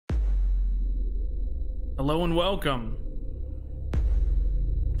Hello and welcome.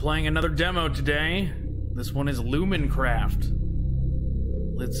 Playing another demo today. This one is Lumencraft.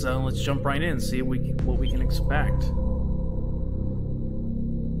 Let's jump right in, see what we can expect.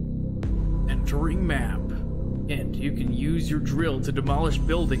 Entering map. Hint, you can use your drill to demolish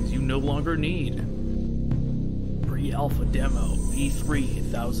buildings you no longer need. Pre-alpha demo,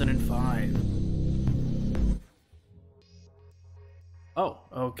 V3 1005. Oh,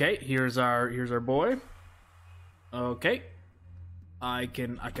 okay. Here's our boy. Okay. I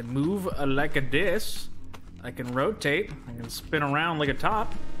can move like a this. I can rotate. I can spin around like a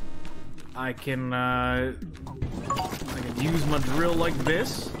top. I can use my drill like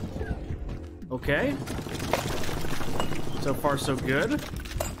this. Okay. So far, so good.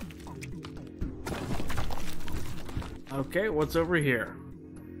 Okay, what's over here?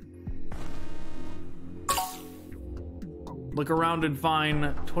 Look around and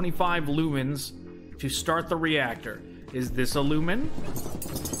find 25 lumens to start the reactor. Is this a lumen?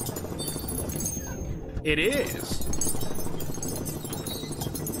 It is.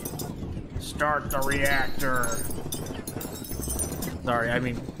 Start the reactor. Sorry, I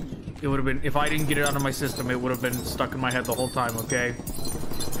mean, it would have been, if I didn't get it out of my system, it would have been stuck in my head the whole time, okay?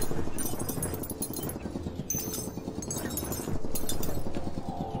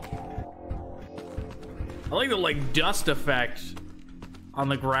 I like the, dust effect on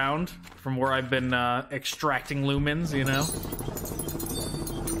the ground from where I've been, extracting lumens, you know?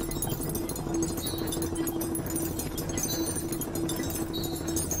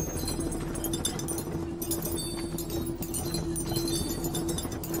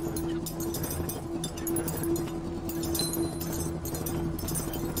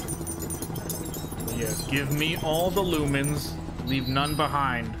 Yes, give me all the lumens, leave none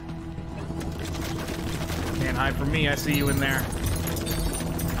behind. Can't hide from me, I see you in there.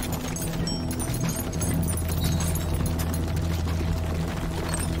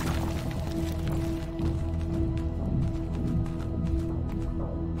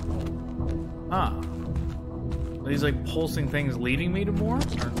 Huh. Are these like pulsing things leading me to more?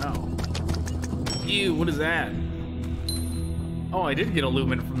 Or no? Ew, what is that? Oh, I did get a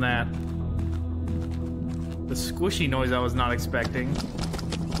lumen from that. The squishy noise I was not expecting.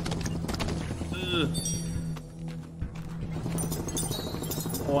 Ugh.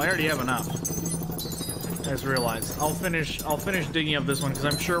 Oh, I already have enough. I just realized. I'll finish digging up this one because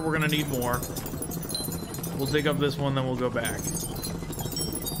I'm sure we're gonna need more. We'll dig up this one, then we'll go back.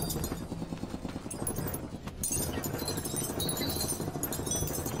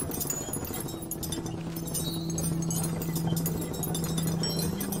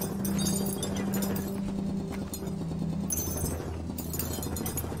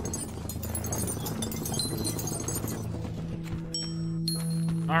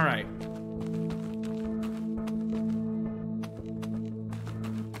 All right.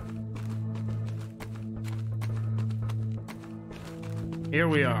 Here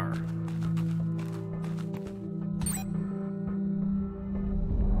we are.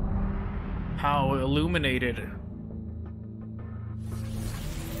 How illuminated.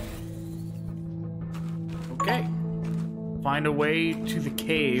 Okay. Find a way to the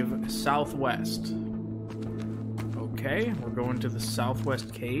cave southwest. Okay, we're going to the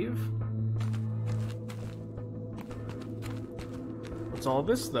southwest cave. What's all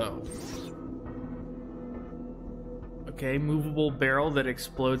this, though? Okay, movable barrel that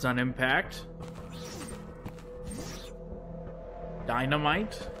explodes on impact.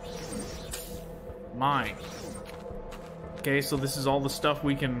 Dynamite. Mine. Okay, so this is all the stuff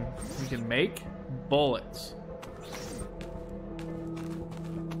we can make. Bullets.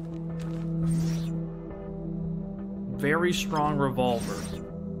 Very strong revolver.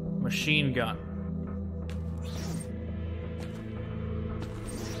 Machine gun.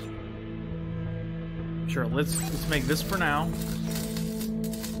 Sure, let's make this for now.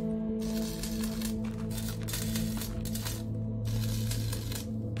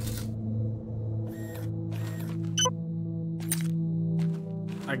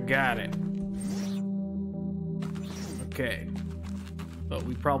 I got it. Okay. But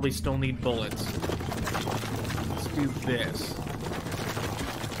we probably still need bullets. Let's do this.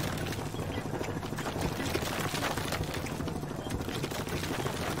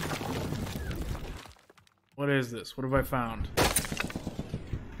 What is this? What have I found?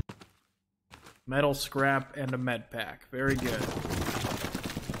 Metal scrap and a med pack. Very good.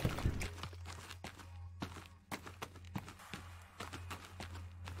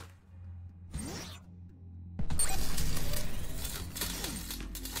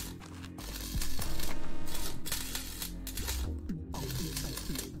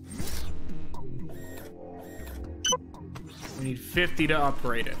 We need 50 to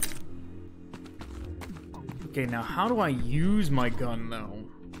upgrade it. Okay, now how do I use my gun, though?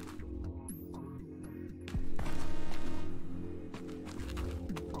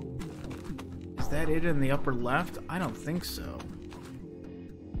 Is that it in the upper left? I don't think so.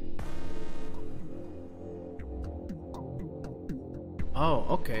 Oh,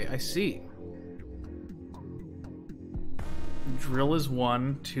 okay, I see. Drill is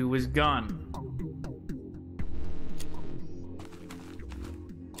 1, 2 is gun.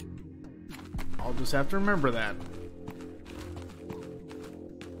 I'll just have to remember that.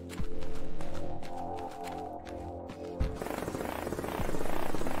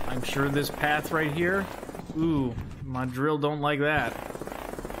 I'm sure this path right here... Ooh, my drill don't like that.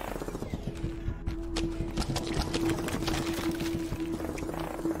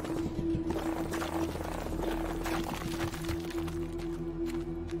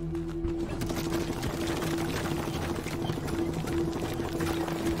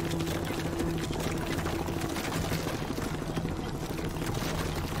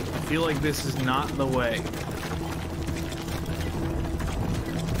 I feel like this is not the way.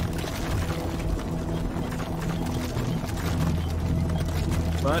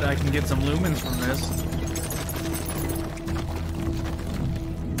 But I can get some lumens from this.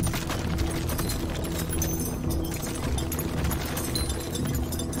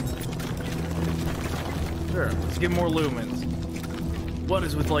 Sure, let's get more lumens. What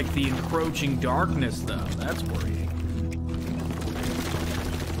is with, like, the encroaching darkness, though? That's worrying.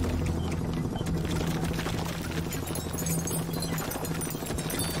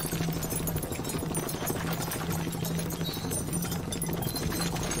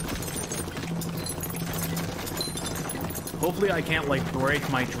 Hopefully I can't, like, break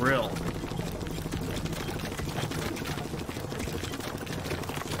my drill.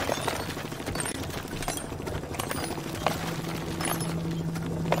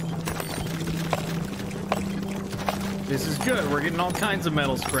 This is good. We're getting all kinds of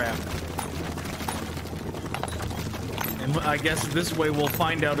metal scrap. And I guess this way we'll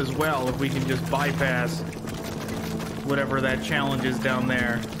find out as well if we can just bypass whatever that challenge is down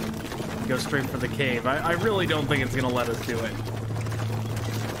there. Go straight for the cave. I really don't think it's gonna let us do it.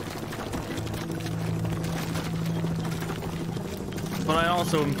 But I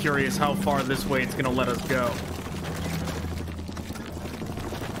also am curious how far this way it's gonna let us go.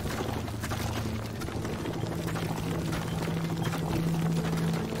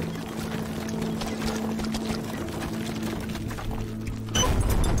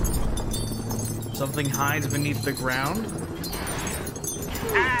 Something hides beneath the ground.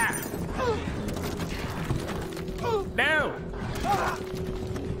 Ah! No!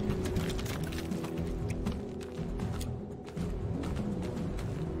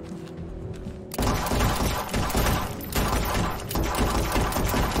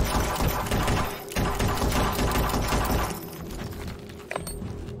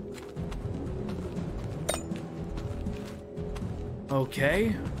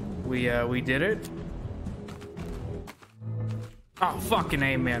 Okay, we did it. Oh, fucking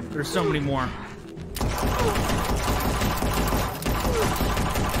A, man. There's so many more.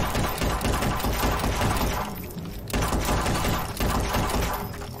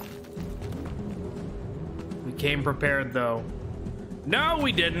 We came prepared, though. No,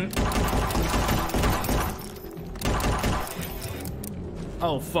 we didn't.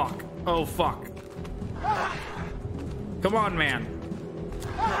 Oh, fuck. Oh, fuck. Come on, man.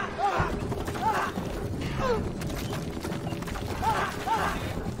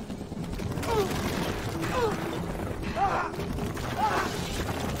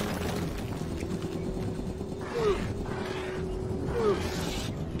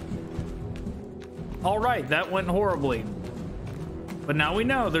 All right, that went horribly. But now we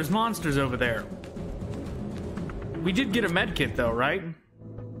know there's monsters over there. We did get a med kit though, right?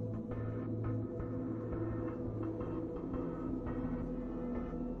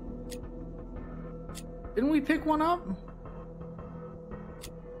 Didn't we pick one up?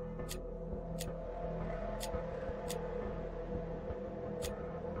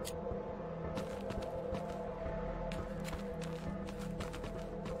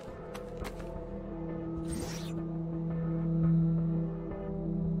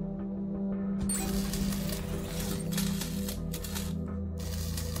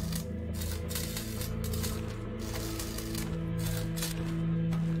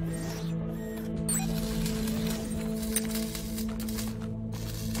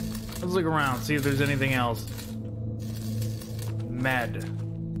 Let's look around, see if there's anything else. Med.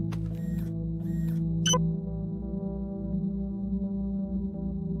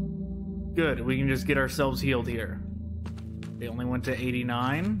 Good, we can just get ourselves healed here. They only went to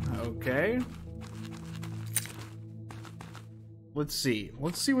 89. Okay. Let's see.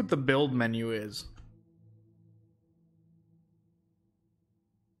 Let's see what the build menu is.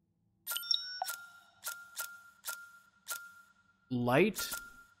 Light.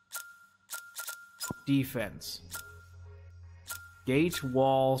 Defense. Gate,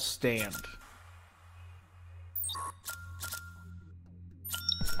 wall, stand.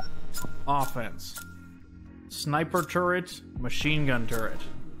 Offense. Sniper turret, machine gun turret.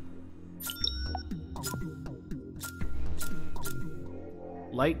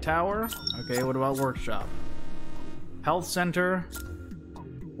 Light tower. Okay, what about workshop? Health center,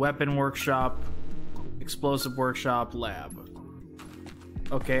 weapon workshop, explosive workshop, lab.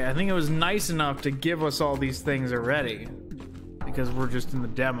 Okay, I think it was nice enough to give us all these things already, because we're just in the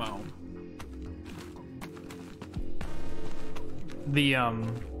demo.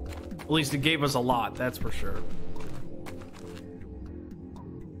 At least it gave us a lot, that's for sure.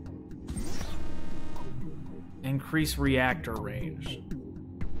 Increase reactor range.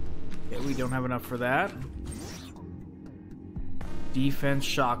 Okay, we don't have enough for that. Defense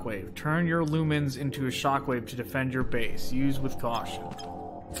shockwave. Turn your lumens into a shockwave to defend your base. Use with caution.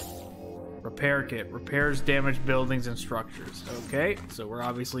 Repair kit. Repairs damaged buildings and structures. Okay, so we're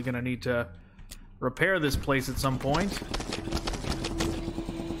obviously going to need to repair this place at some point.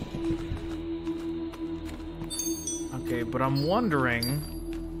 Okay, but I'm wondering,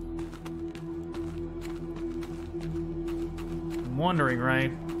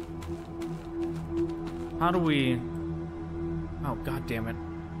 right? How do we... Oh, god damn it.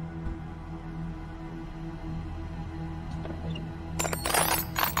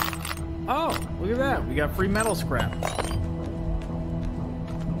 Oh, look at that. We got free metal scrap.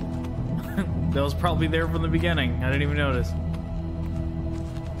 That was probably there from the beginning. I didn't even notice.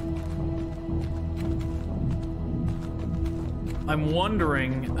 I'm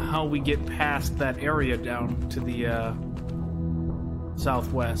wondering how we get past that area down to the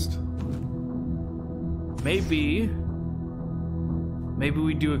southwest. Maybe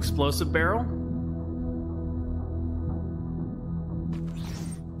we do explosive barrel?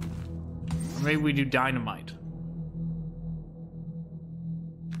 Or maybe we do dynamite.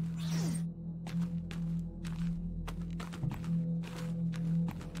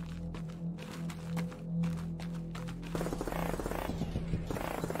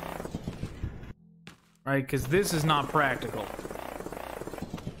 Right, because this is not practical.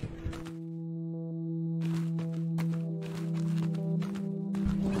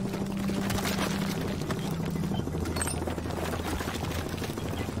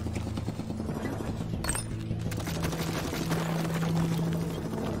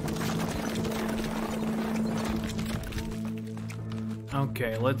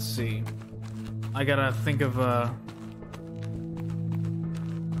 Okay, let's see. I gotta think of a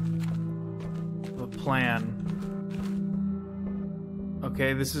plan.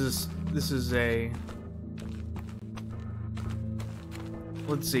 Okay, this is a...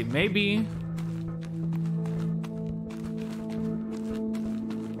 Let's see, maybe...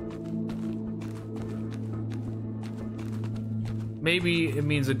 Maybe it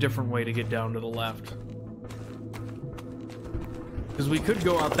means a different way to get down to the left. Because we could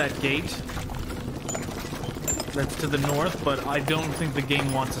go out that gate that's to the north, but I don't think the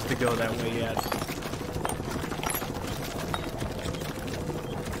game wants us to go that way yet.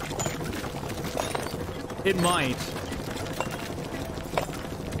 It might,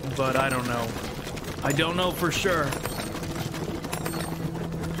 but I don't know. I don't know for sure.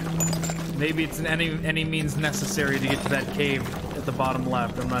 Maybe it's any means necessary to get to that cave at the bottom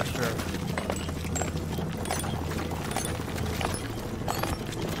left. I'm not sure.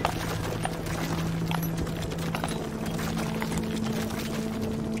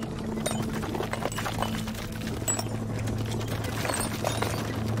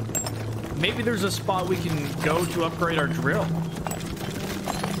 Maybe there's a spot we can go to upgrade our drill.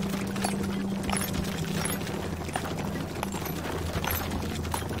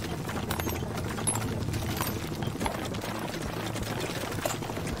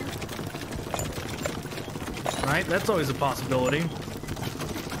 Right? That's always a possibility.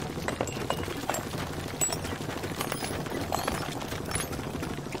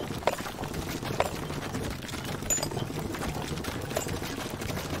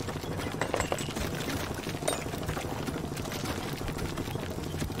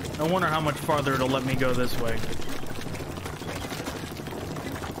 I wonder how much farther it'll let me go this way.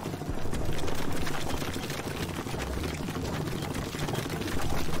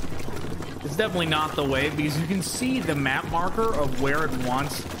 definitely not the way, because you can see the map marker of where it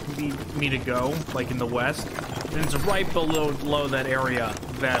wants me to go, like in the west. And it's right below that area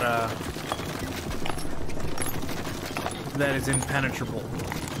that that is impenetrable.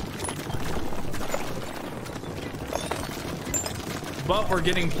 But we're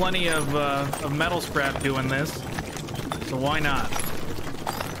getting plenty of metal scrap doing this, so why not?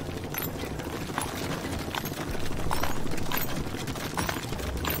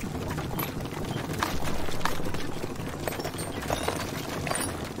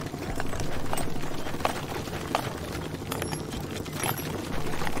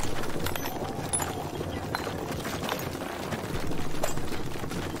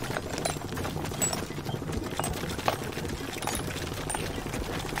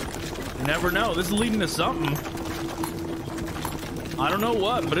 Never know. This is leading to something. I don't know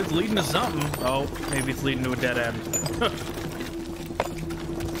what, but it's leading to something. Oh, maybe it's leading to a dead end.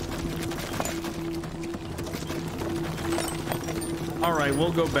 Alright,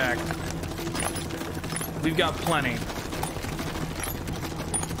 we'll go back. We've got plenty.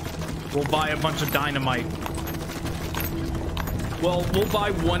 We'll buy a bunch of dynamite. Well, we'll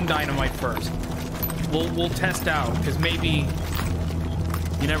buy one dynamite first. We'll test out, because maybe...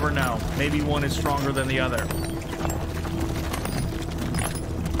 You never know. Maybe one is stronger than the other.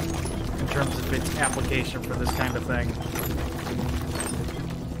 In terms of its application for this kind of thing.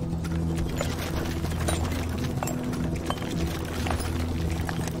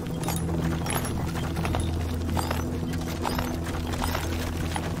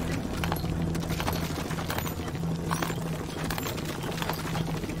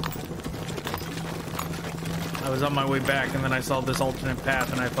 I was on my way back, and then I saw this alternate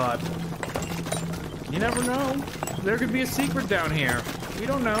path, and I thought, you never know. There could be a secret down here. We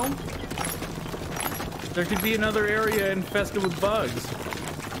don't know. There could be another area infested with bugs.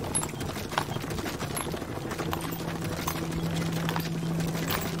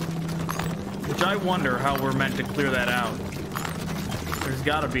 Which I wonder how we're meant to clear that out. There's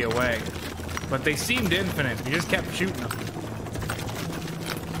gotta be a way. But they seemed infinite. You just kept shooting them.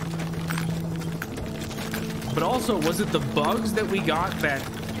 But also, was it the bugs that we got that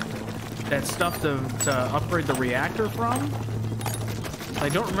stuff to upgrade the reactor from? I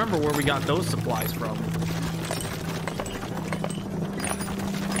don't remember where we got those supplies from.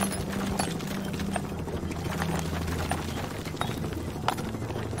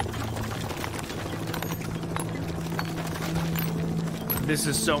 This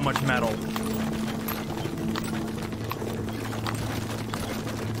is so much metal.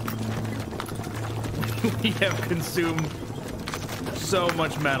 We have consumed so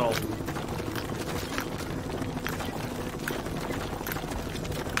much metal.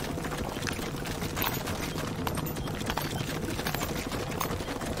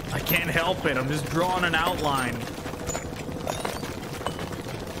 I can't help it. I'm just drawing an outline.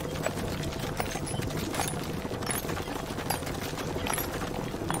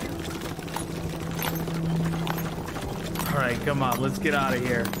 All right, come on. Let's get out of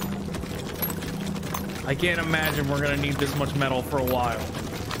here. I can't imagine we're gonna need this much metal for a while.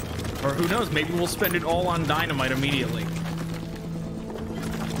 Or who knows, maybe we'll spend it all on dynamite immediately.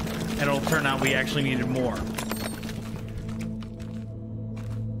 And it'll turn out we actually needed more.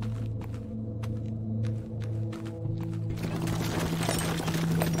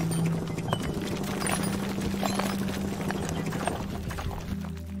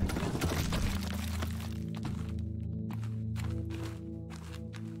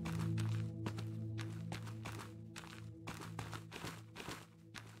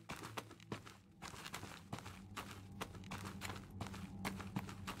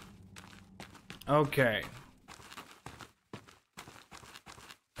 Okay.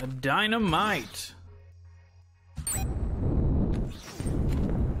 A dynamite.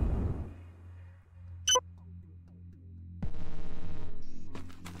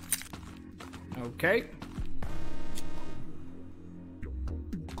 Okay.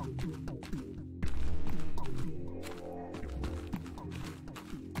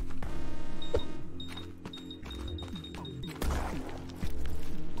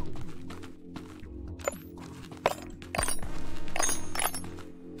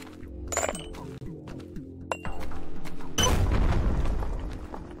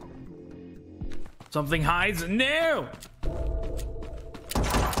 Something hides. No!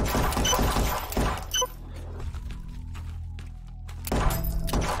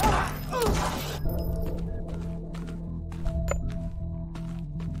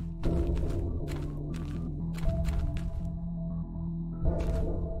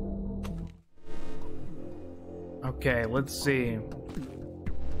 Okay, let's see.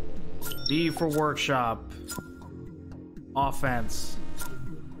 B for workshop. Offense.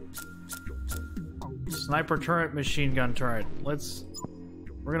 Sniper turret, machine gun turret.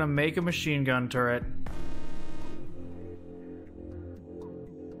 We're gonna make a machine gun turret.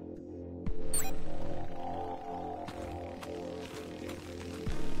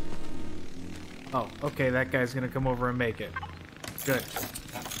 Oh, okay, that guy's gonna come over and make it. Good.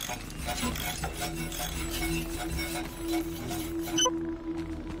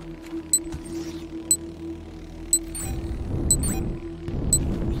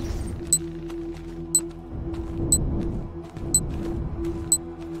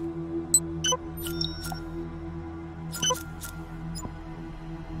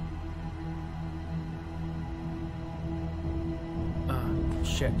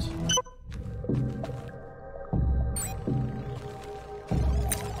 Shit.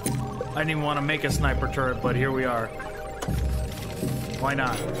 I didn't even want to make a sniper turret, but here we are. Why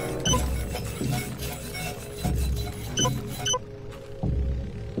not?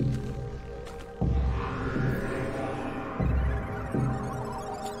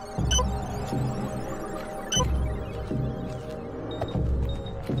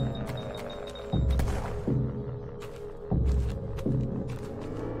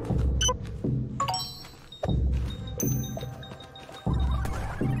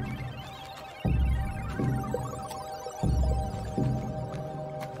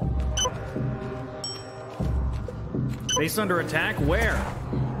 Base under attack? Where?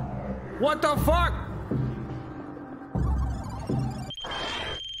 What the fuck?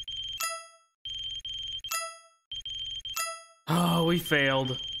 Oh, we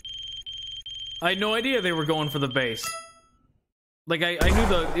failed. I had no idea they were going for the base. Like, I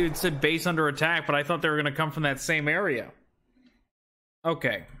knew it said base under attack, but I thought they were gonna come from that same area.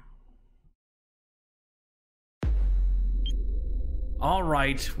 Okay.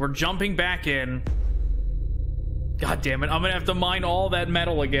 Alright, we're jumping back in. God damn it, I'm gonna have to mine all that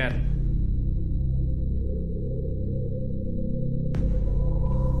metal again.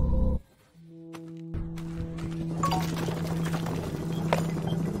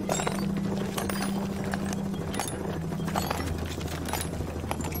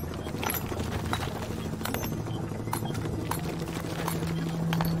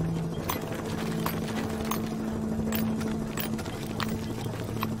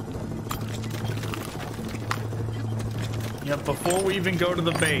 Yep, before we even go to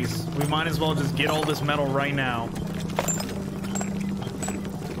the base, we might as well just get all this metal right now.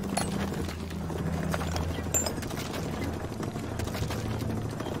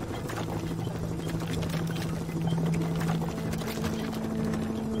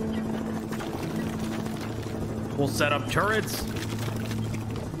 We'll set up turrets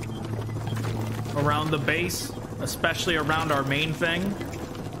around the base, especially around our main thing.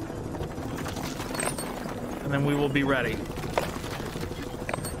 And then we will be ready.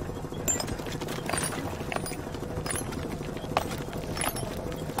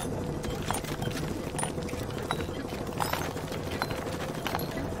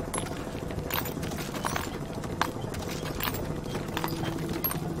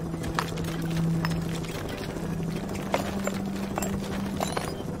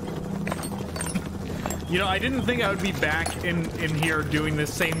 You know, I didn't think I would be back in here doing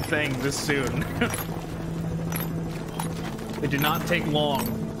this same thing this soon. It did not take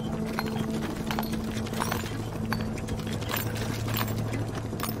long.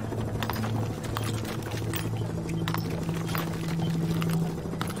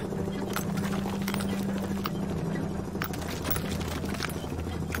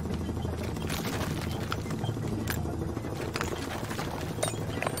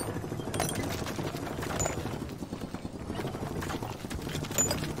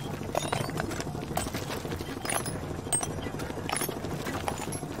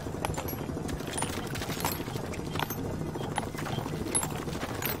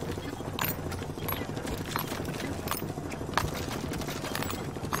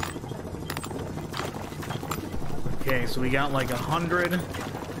 Okay, so we got like 100.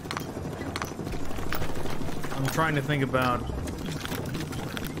 I'm trying to think about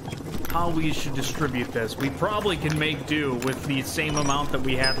how we should distribute this. We probably can make do with the same amount that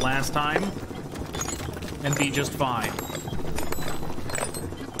we had last time and be just fine.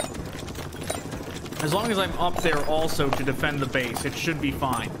 As long as I'm up there also to defend the base, it should be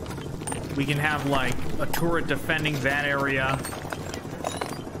fine. We can have like a turret defending that area,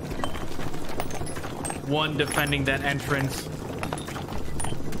 one defending that entrance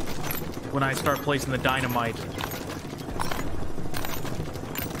when I start placing the dynamite.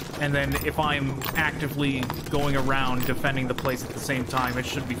 And then if I'm actively going around defending the place at the same time, it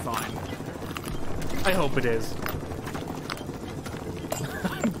should be fine. I hope it is.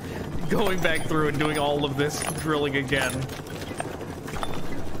 Going back through and doing all of this drilling again.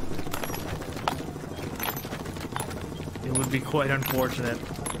 It would be quite unfortunate.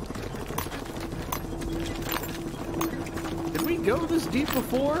 Did we go this deep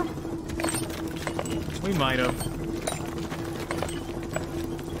before? We might have.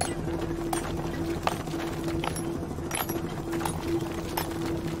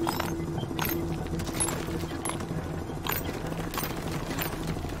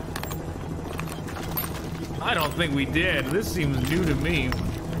 I don't think we did. This seems new to me.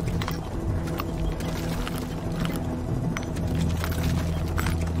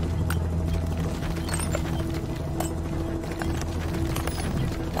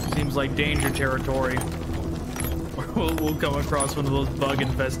 Seems like danger territory. We'll come across one of those bug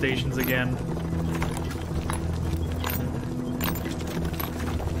infestations again.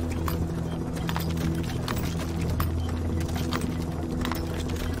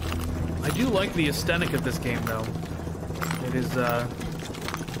 I do like the aesthetic of this game, though. It is,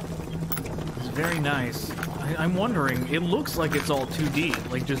 it's very nice. I'm wondering, it looks like it's all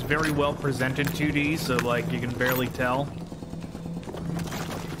 2D, like just very well presented 2D, so like you can barely tell.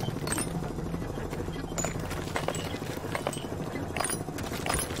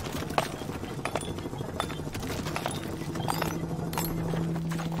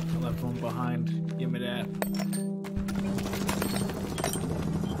 Left one behind. Give me that.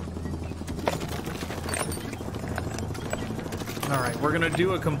 Alright, we're gonna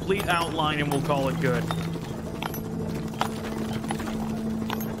do a complete outline and we'll call it good.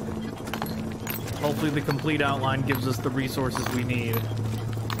 Hopefully the complete outline gives us the resources we need.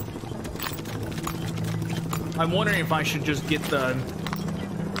 I'm wondering if I should just get the...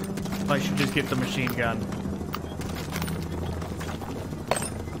 machine gun.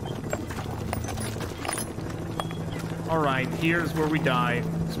 Alright, here's where we die.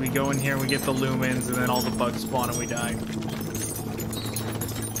 So we go in here and we get the lumens and then all the bugs spawn and we die.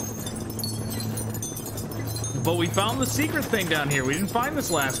 But we found the secret thing down here. We didn't find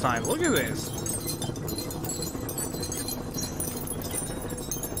this last time. Look at this.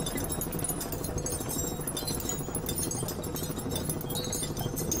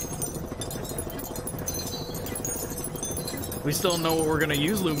 We still know what we're going to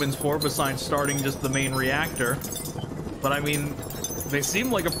use lumens for besides starting just the main reactor. But I mean, they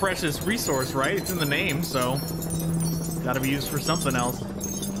seem like a precious resource, right? It's in the name, so gotta be used for something else.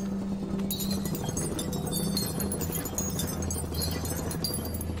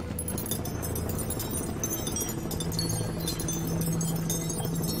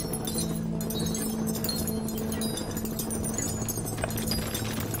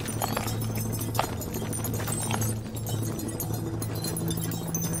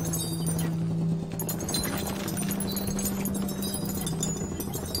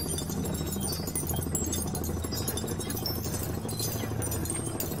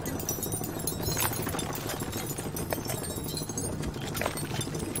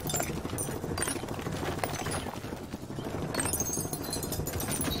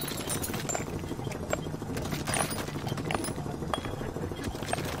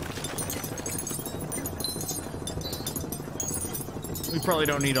 We probably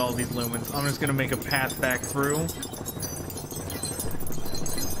don't need all these lumens. I'm just gonna make a path back through.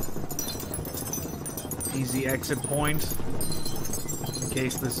 Easy exit point. In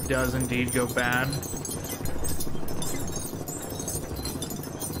case this does indeed go bad.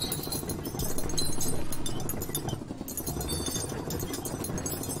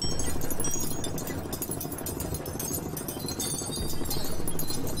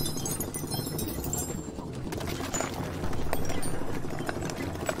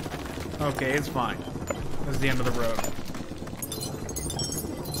 Okay, it's fine. This is the end of the road.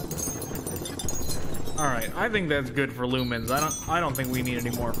 Alright, I think that's good for lumens. I don't think we need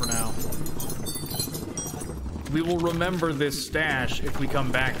any more for now. We will remember this stash if we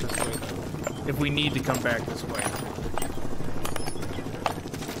come back this way. If we need to come back this way.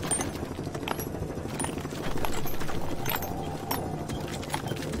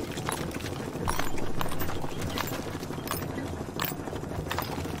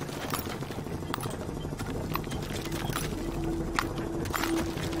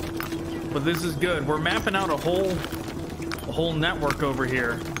 But this is good. We're mapping out a whole network over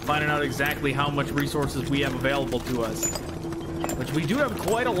here, finding out exactly how much resources we have available to us. Which we do have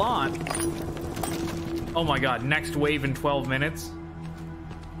quite a lot. Oh my god, next wave in 12 minutes?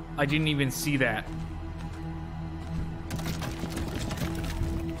 I didn't even see that.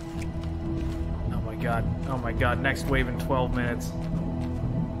 Oh my god, next wave in 12 minutes.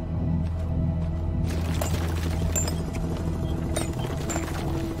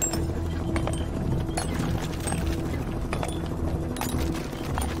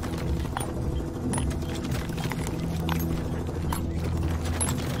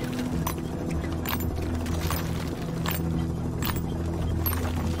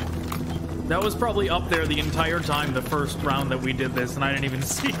 That was probably up there the entire time the first round that we did this, and I didn't even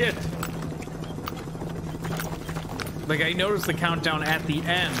see it. Like, I noticed the countdown at the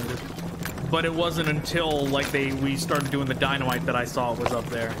end, but it wasn't until, like, we started doing the dynamite that I saw it was up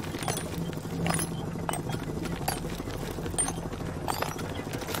there.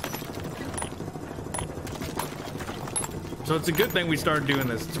 So it's a good thing we started doing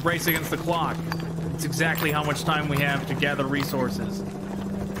this. It's a race against the clock. It's exactly how much time we have to gather resources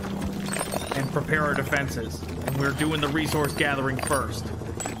and prepare our defenses. And we're doing the resource gathering first.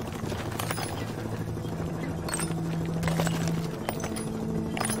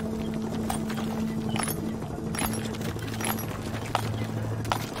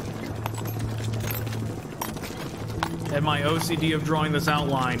 And my OCD of drawing this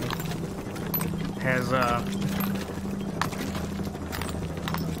outline has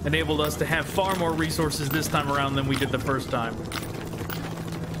enabled us to have far more resources this time around than we did the first time.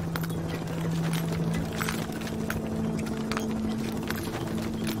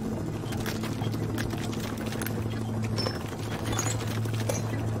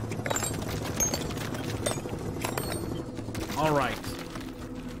 All right.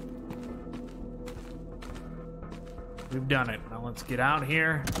 We've done it. Now let's get out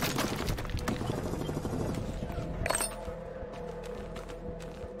here.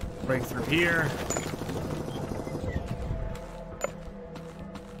 Break through here.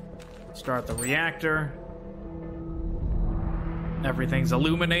 Start the reactor. Everything's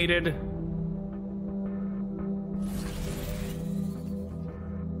illuminated.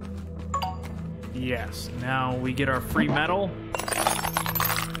 Yes, now we get our free metal.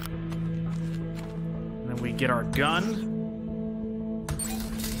 And then we get our gun.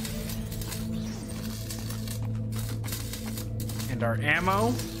 And our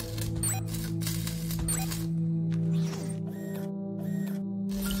ammo.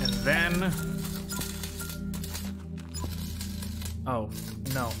 Then... Oh,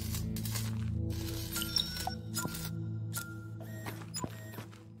 no.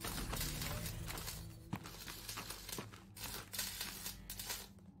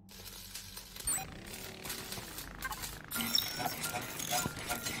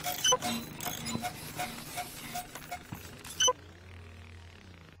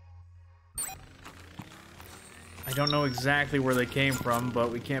 I don't know exactly where they came from,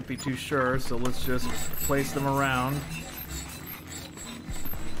 but we can't be too sure, so let's just place them around.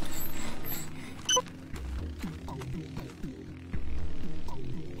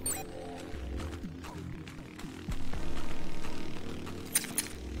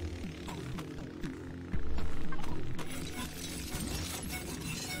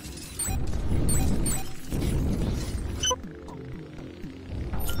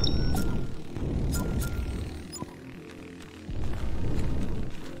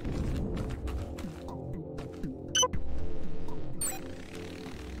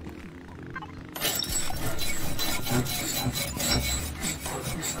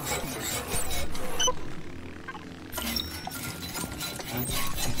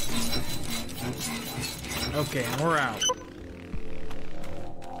 Okay, we're out.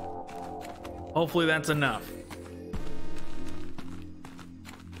 Hopefully that's enough.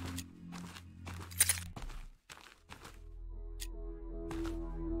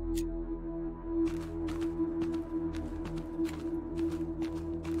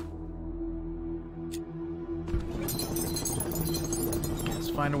 Let's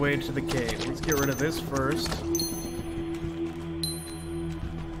find a way to the cave. Let's get rid of this first.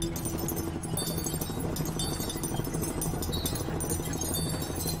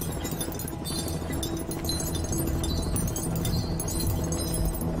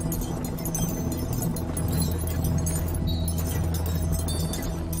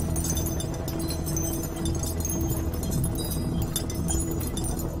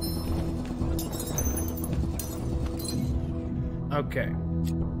 Okay.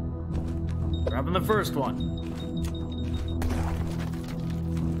 Grabbing the first one.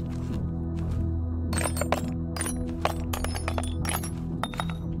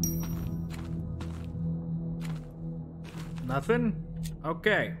 Nothing?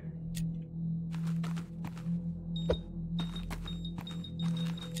 Okay.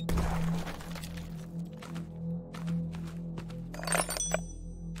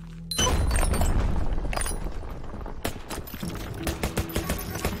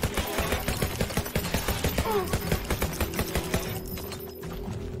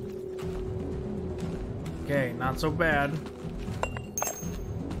 Okay, not so bad.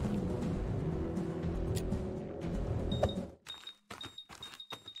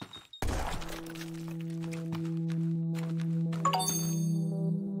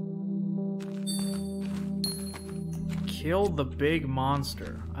 Kill the big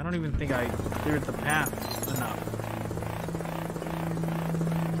monster. I don't even think I cleared the path enough.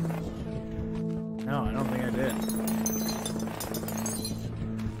 No, I don't think I did.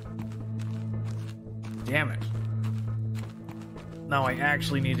 Damn it. Now I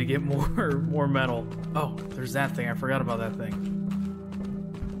actually need to get more metal. Oh, there's that thing. I forgot about that thing.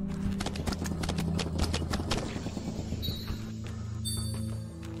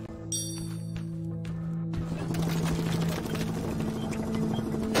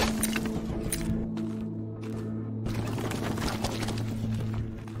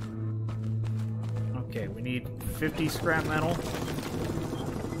 Okay, we need 50 scrap metal.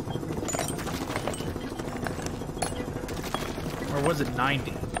 Or was it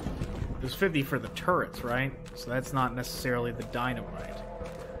 90? It was 50 for the turrets, right? So that's not necessarily the dynamite.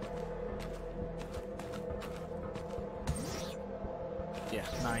 Yeah,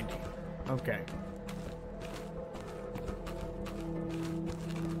 90. Okay.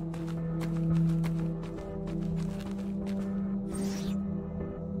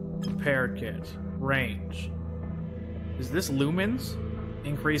 Repair kit. Range. Is this lumens?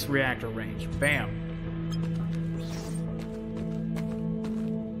 Increase reactor range. Bam.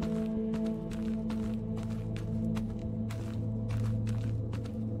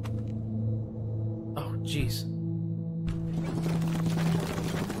 Oh, jeez.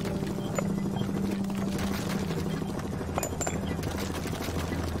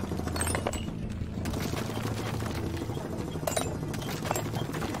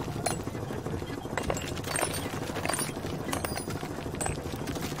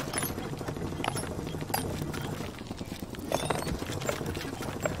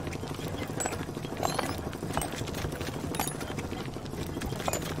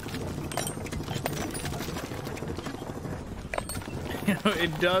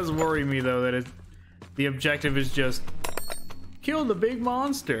 It does worry me though that the objective is just kill the big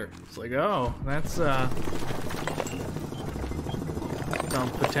monster. It's like, oh, that's sounds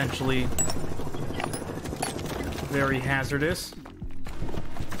potentially very hazardous.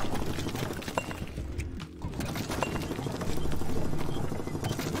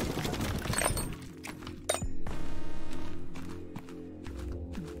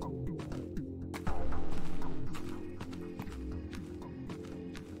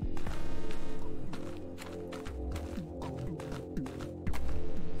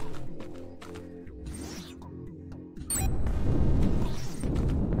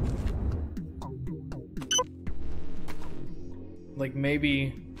 Like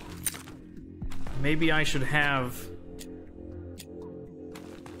maybe I should have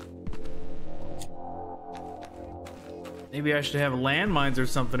landmines or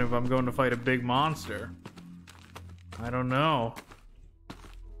something if I'm going to fight a big monster. I don't know.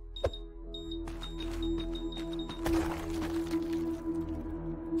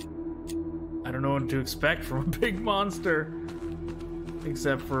 I don't know what to expect from a big monster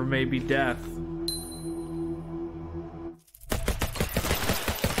except for maybe death.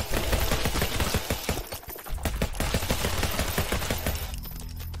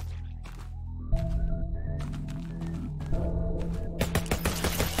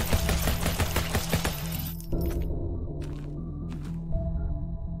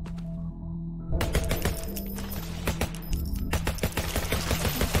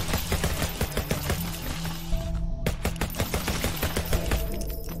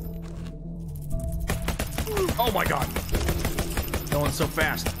 Oh my god! Going so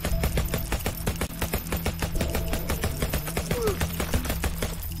fast.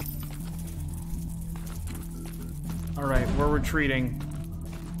 Alright, we're retreating.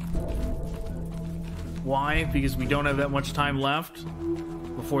 Why? Because we don't have that much time left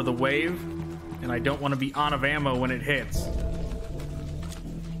before the wave, and I don't want to be out of ammo when it hits.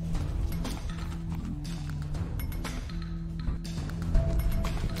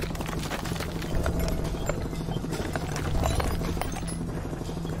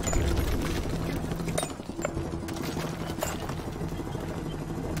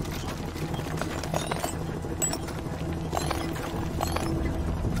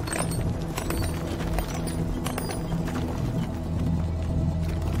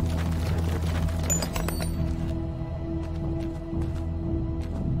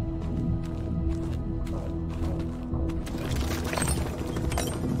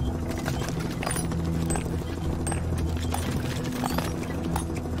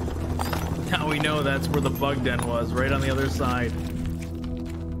 Now we know that's where the bug den was, right on the other side.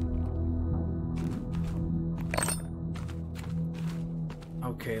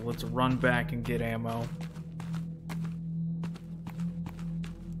 Okay, let's run back and get ammo.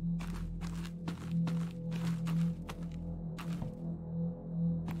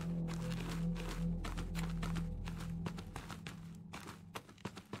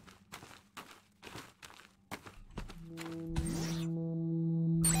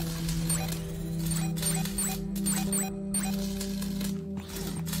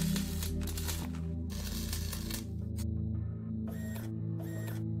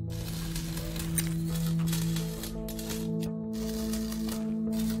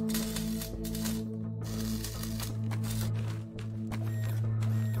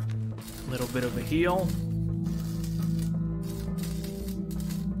 Little bit of a heal.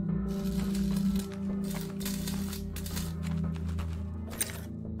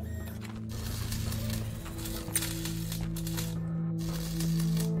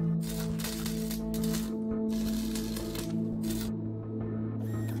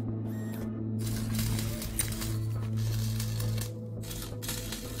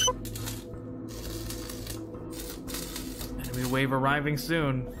 Enemy wave arriving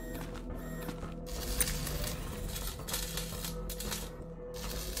soon.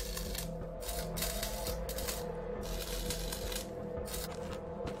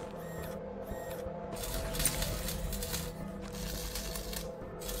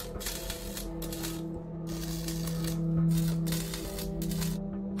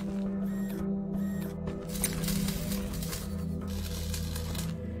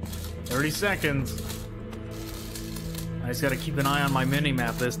 Seconds. I just gotta keep an eye on my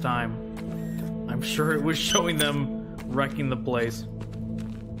mini-map this time. I'm sure it was showing them wrecking the place.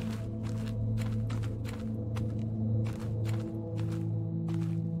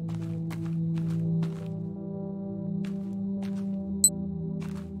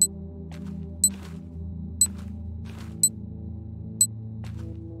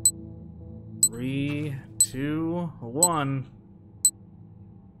 Three, two, one.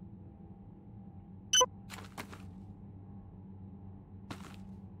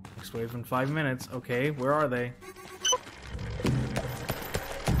 Wave in 5 minutes. Okay, where are they?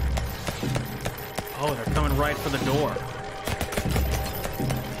 Oh, they're coming right for the door.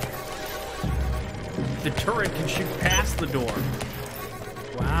 The turret can shoot past the door.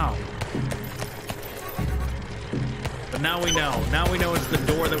 Wow. But now we know. Now we know it's the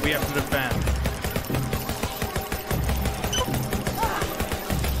door that we have to defend.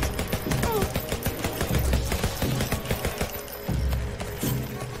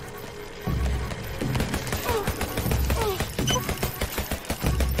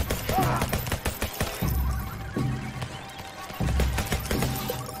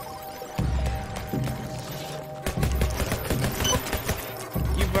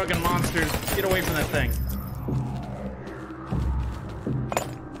 Fucking monsters, get away from that thing.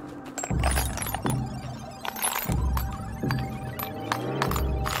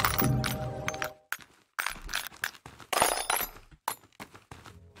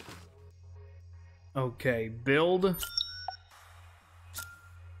 Okay, build,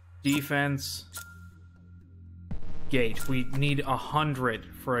 defense, gate. We need 100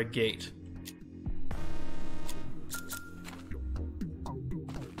 for a gate.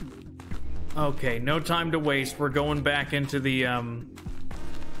 Okay, no time to waste. We're going back into the,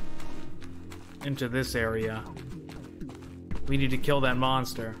 into this area. We need to kill that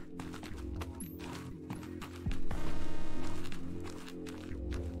monster.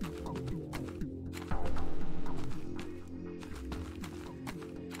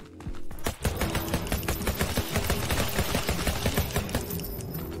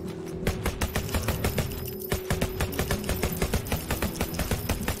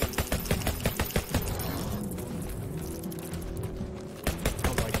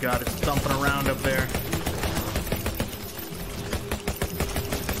 God, it's thumping around up there.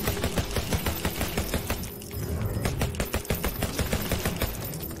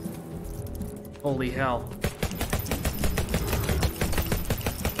 Holy hell.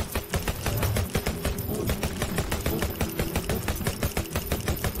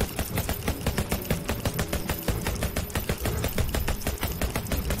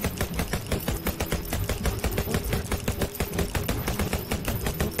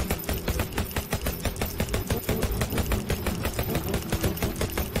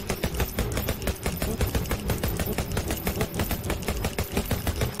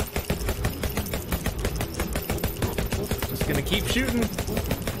 Keep shooting.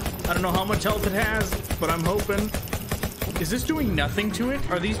 I don't know how much health it has, but I'm hoping. Is this doing nothing to it?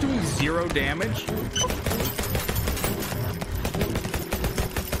 Are these doing 0 damage?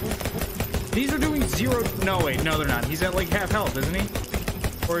 These are doing 0. No, wait, no, they're not. He's at like half health, isn't he?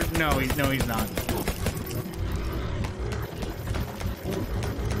 Or no, he's not.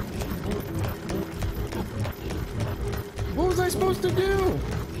 What was I supposed to do?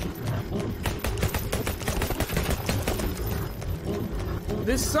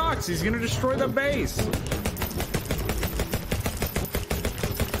 This sucks. He's gonna destroy the base.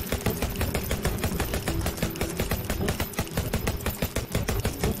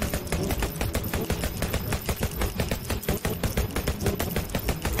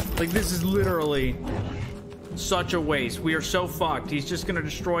 Like, this is literally such a waste. We are so fucked. He's just gonna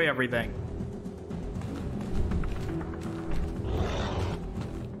destroy everything.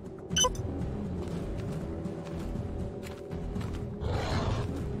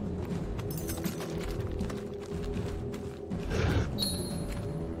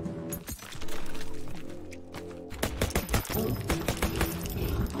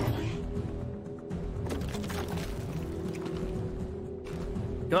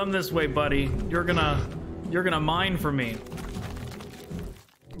 Come this way, buddy. You're gonna mine for me.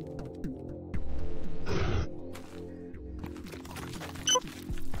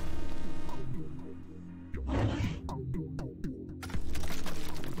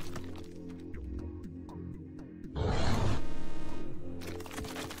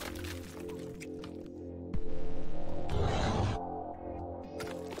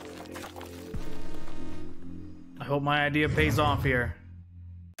 I hope my idea pays off here.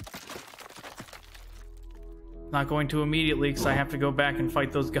 Not going to immediately because I have to go back and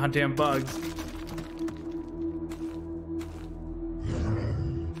fight those goddamn bugs.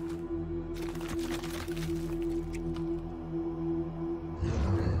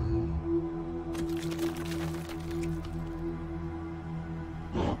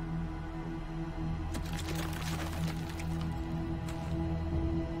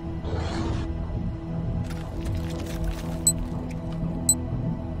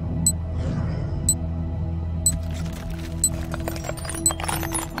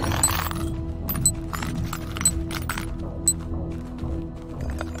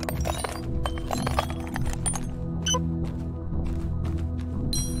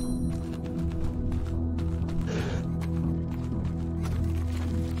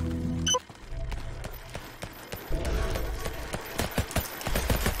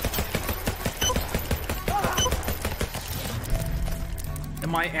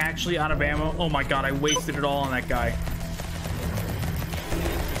 Am I actually out of ammo? Oh my god, I wasted it all on that guy.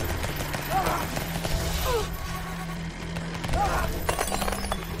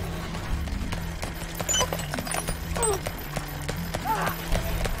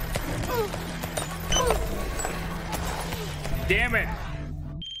 Damn it!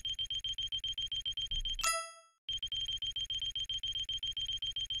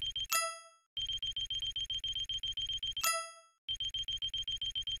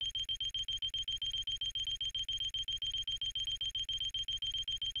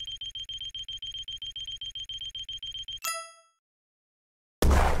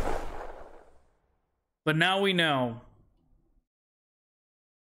 But now we know.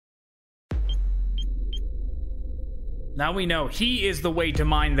 Now we know he is the way to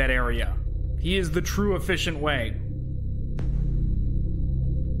mine that area. He is the true efficient way.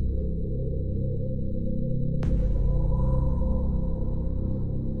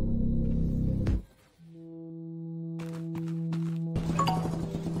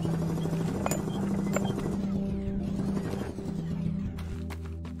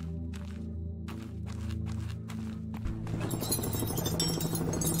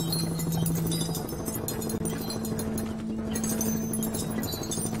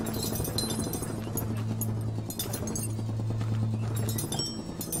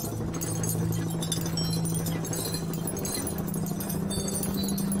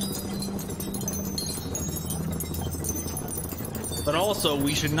 But also,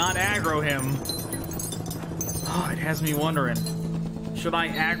 we should not aggro him. Oh, it has me wondering. Should I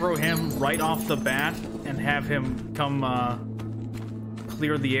aggro him right off the bat and have him come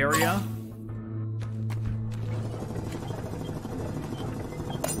clear the area?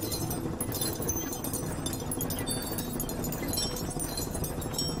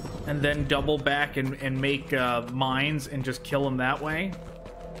 And then double back and make mines and just kill him that way?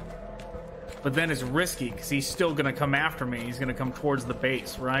 But then it's risky, because he's still going to come after me. He's going to come towards the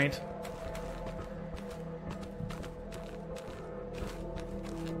base, right?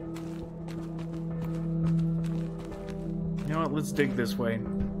 You know what? Let's dig this way.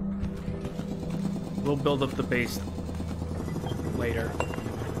 We'll build up the base later.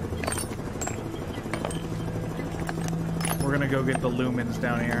 We're going to go get the lumens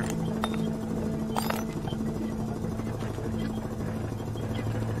down here.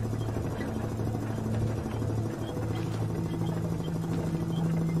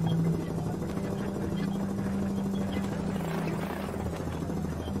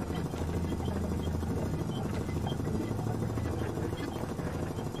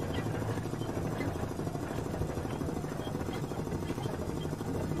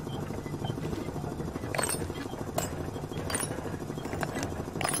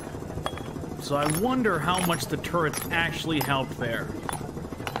 So I wonder how much the turrets actually helped there.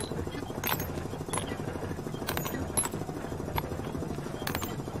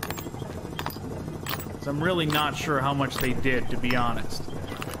 So I'm really not sure how much they did, to be honest.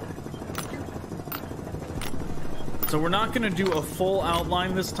 So we're not going to do a full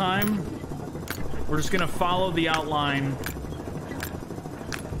outline this time. We're just going to follow the outline.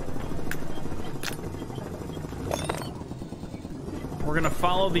 We're gonna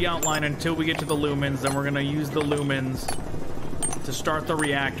follow the outline until we get to the lumens, then we're gonna use the lumens to start the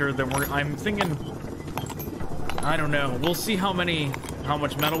reactor. Then I'm thinking, I don't know. We'll see how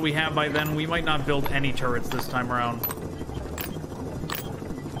much metal we have by then. We might not build any turrets this time around.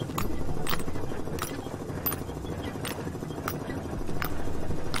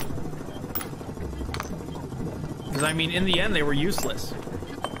 Because I mean, in the end, they were useless.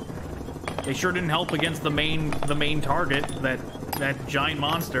 They sure didn't help against the main target, that giant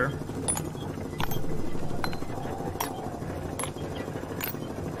monster.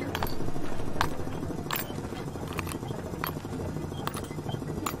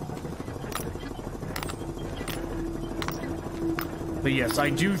 But yes, I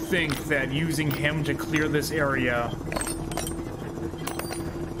do think that using him to clear this area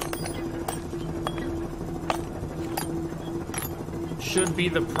should be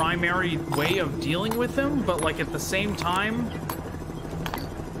the primary way of dealing with him, but like at the same time,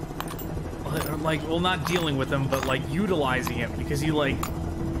 like, well, not dealing with him, but like utilizing him, because you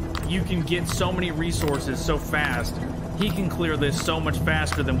can get so many resources so fast. He can clear this so much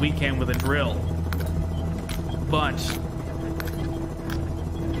faster than we can with a drill. But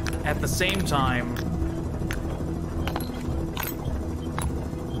at the same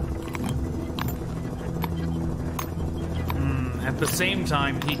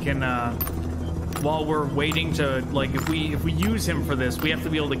time, he can, while we're waiting to, like, if we use him for this, we have to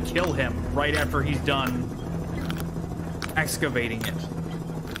be able to kill him right after he's done excavating it.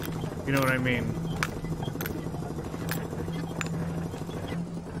 You know what I mean?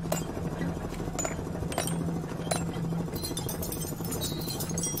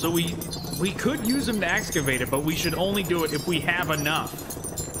 So we could use him to excavate it, but we should only do it if we have enough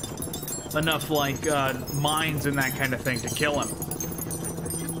like mines and that kind of thing to kill him.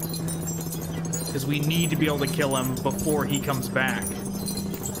 Because we need to be able to kill him before he comes back.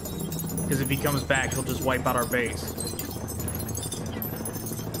 Because if he comes back, he'll just wipe out our base.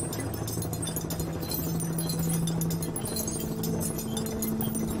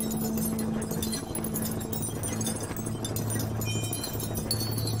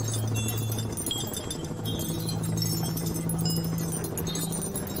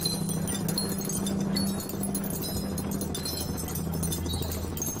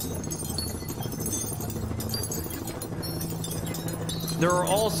 There are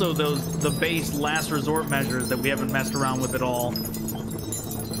also the base last resort measures that we haven't messed around with at all.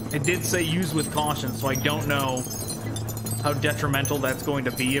 It did say use with caution, so I don't know how detrimental that's going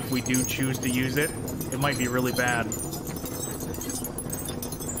to be if we do choose to use it. It might be really bad.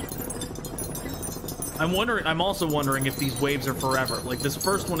 I'm also wondering if these waves are forever. Like, this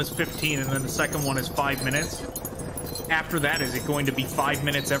first one is 15 and then the second one is 5 minutes. After that, is it going to be 5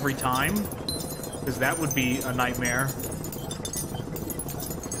 minutes every time? Because that would be a nightmare.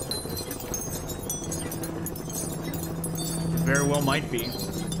 Very well might be.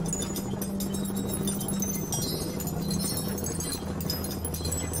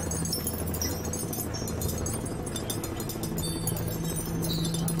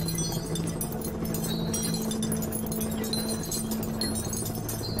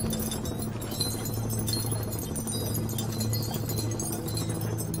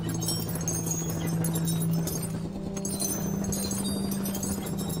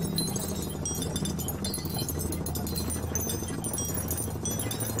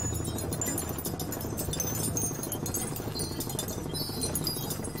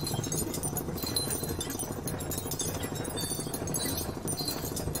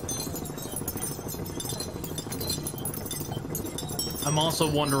 I'm also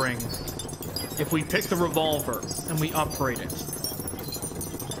wondering if we pick the revolver and we upgrade it,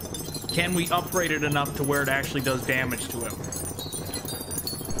 can we upgrade it enough to where it actually does damage to him?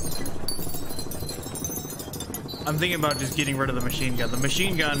 I'm thinking about just getting rid of the machine gun. The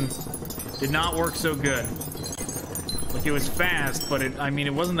machine gun did not work so good. Like, it was fast, but I mean,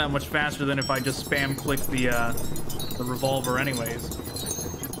 it wasn't that much faster than if I just spam clicked the revolver anyways.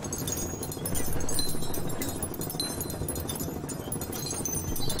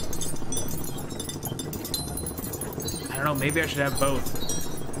 I don't know, maybe I should have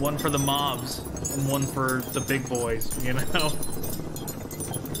both. One for the mobs and one for the big boys, you know?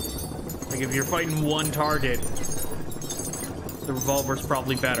 Like, if you're fighting one target, the revolver's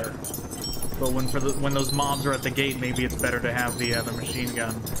probably better. But when those mobs are at the gate, maybe it's better to have the machine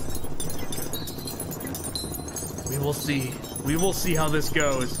gun. We will see. We will see how this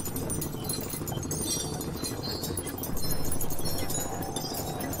goes.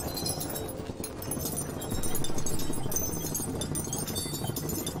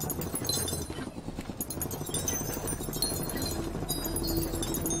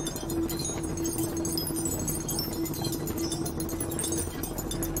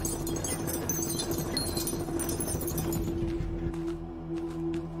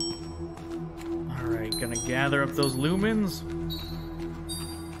 Gonna gather up those lumens.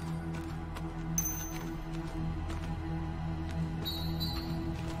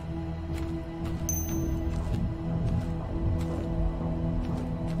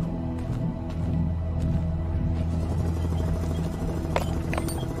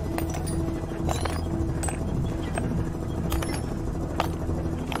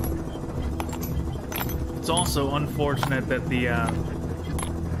 It's also unfortunate that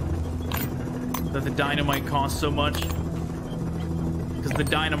the dynamite costs so much, because the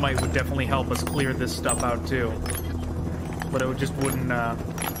dynamite would definitely help us clear this stuff out too, but it just wouldn't.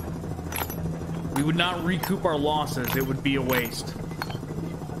 We would not recoup our losses. It would be a waste.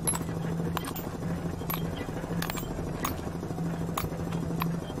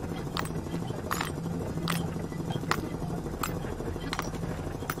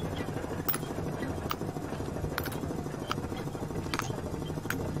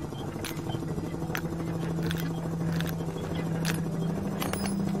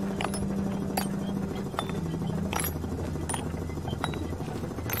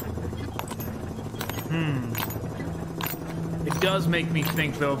 It does make me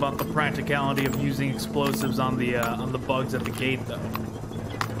think, though, about the practicality of using explosives on the bugs at the gate, though.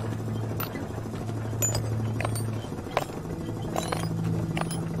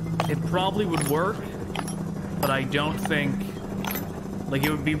 It probably would work, but I don't think... Like,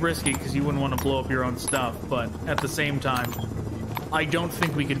 it would be risky, because you wouldn't want to blow up your own stuff, but at the same time, I don't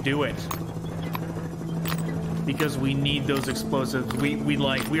think we could do it. Because we need those explosives.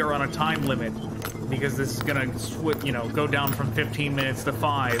 We are on a time limit. Because this is gonna, go down from 15 minutes to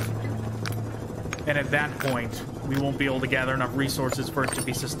 5. And at that point, we won't be able to gather enough resources for it to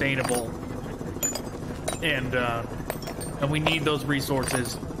be sustainable. And we need those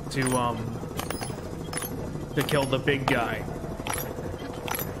resources to kill the big guy.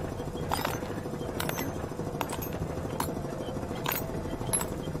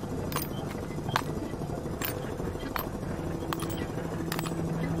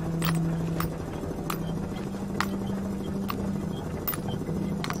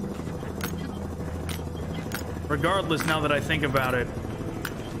 Regardless, now that I think about it,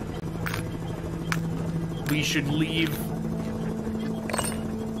 we should leave...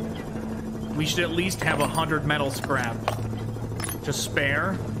 We should at least have 100 metal scrap to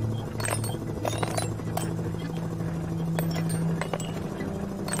spare.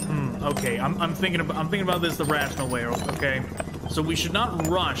 Okay, I'm thinking about this the rational way, okay? So we should not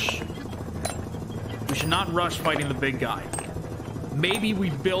rush. We should not rush fighting the big guy. Maybe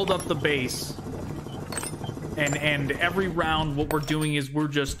we build up the base. And every round, what we're doing is we're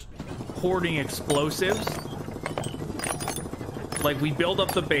just hoarding explosives. Like, we build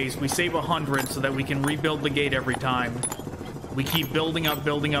up the base, we save 100 so that we can rebuild the gate every time. We keep building up,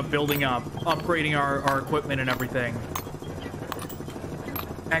 upgrading our equipment and everything.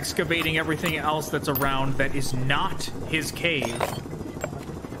 Excavating everything else that's around that is not his cave.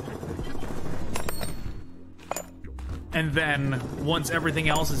 And then, once everything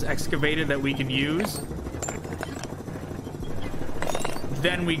else is excavated that we can use...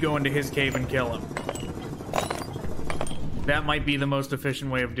 Then we go into his cave and kill him. That might be the most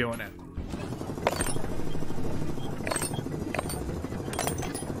efficient way of doing it.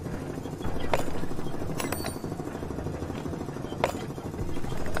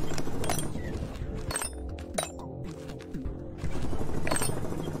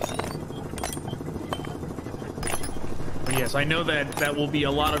 But yes, I know that will be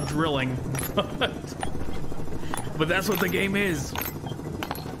a lot of drilling, but that's what the game is.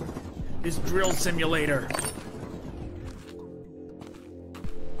 This drill simulator.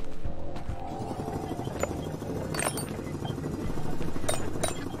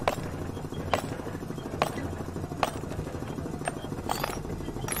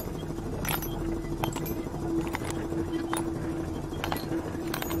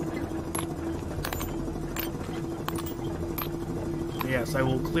 Yes, I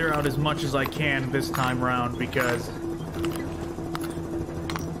will clear out as much as I can this time around, because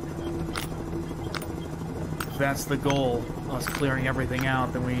that's the goal, us clearing everything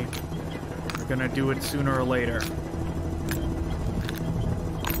out, then we're gonna do it sooner or later.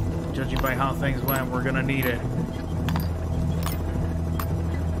 Judging by how things went, we're gonna need it.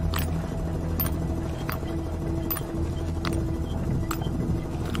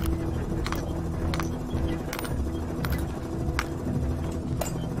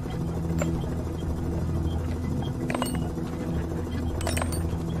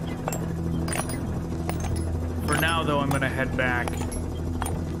 Though I'm gonna head back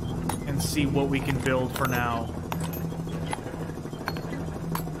and see what we can build for now.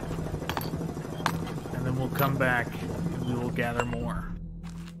 come back and we will gather more.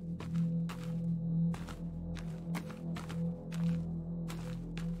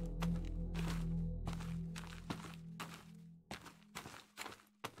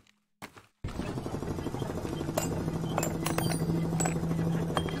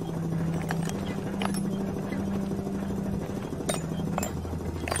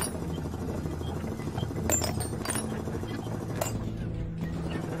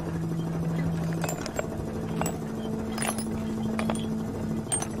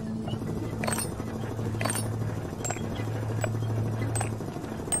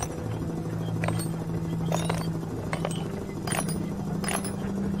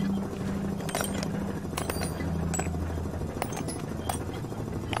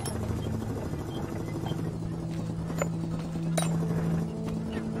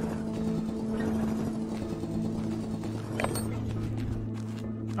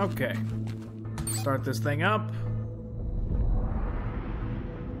 Okay. Start this thing up.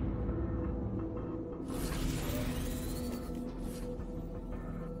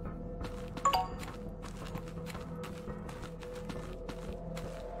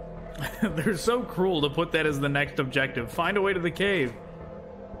 They're so cruel to put that as the next objective. Find a way to the cave.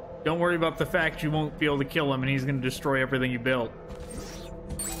 Don't worry about the fact you won't be able to kill him and he's going to destroy everything you built.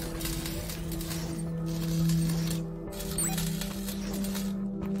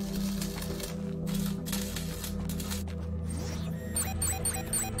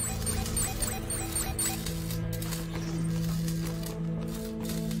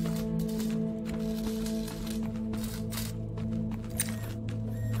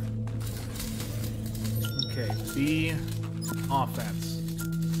 B, offense.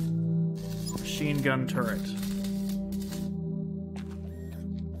 Machine gun turret.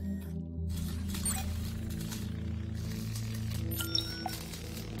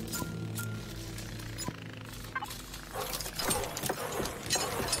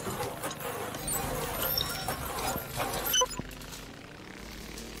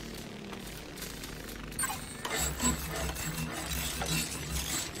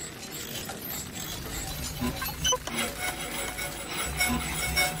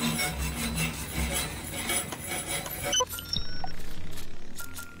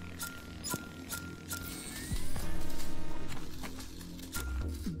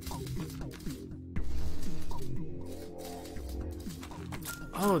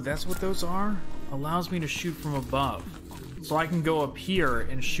 Oh, that's what those are? Allows me to shoot from above. So I can go up here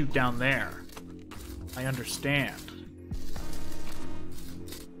and shoot down there. I understand.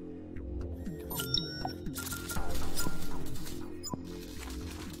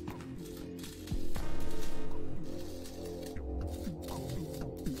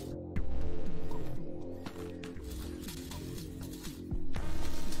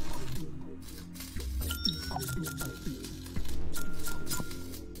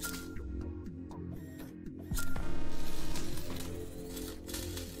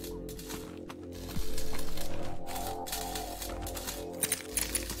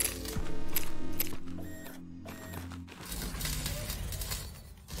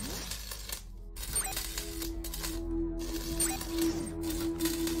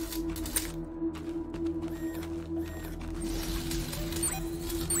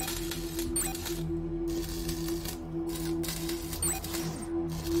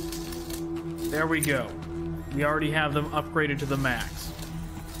 There we go. We already have them upgraded to the max.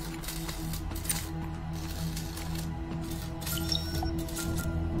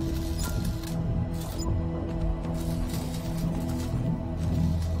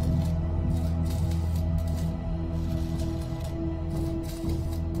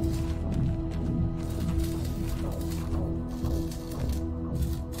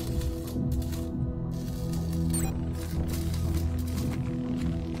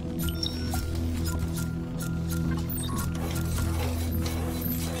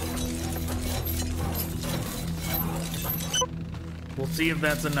 We'll see if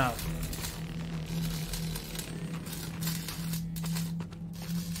that's enough.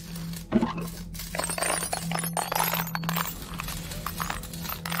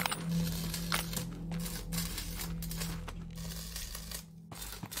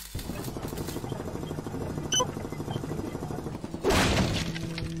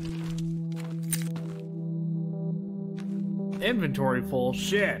 Inventory full,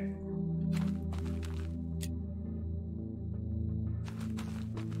 shit.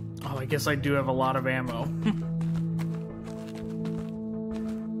 Oh, I guess I do have a lot of ammo.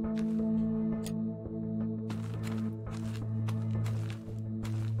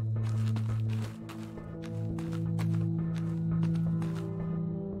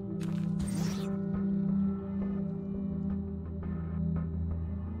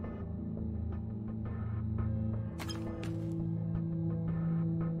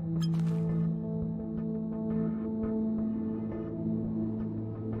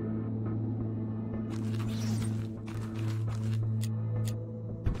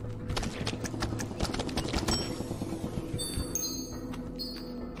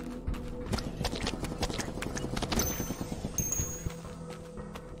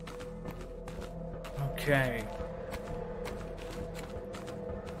 Okay.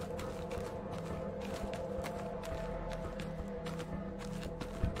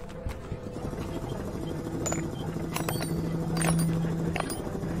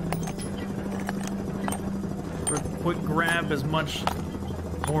 Quick grab as much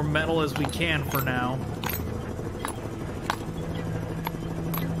more metal as we can for now.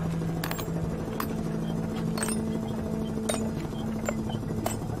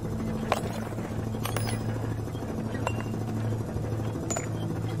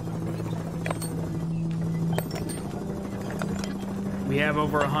 We have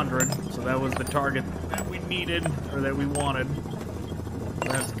over 100, so that was the target that we needed, or that we wanted.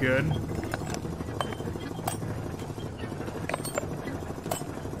 That's good.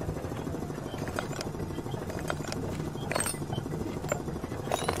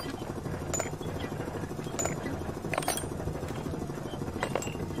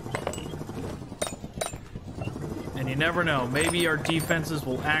 And you never know, maybe our defenses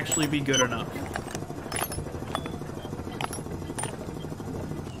will actually be good enough.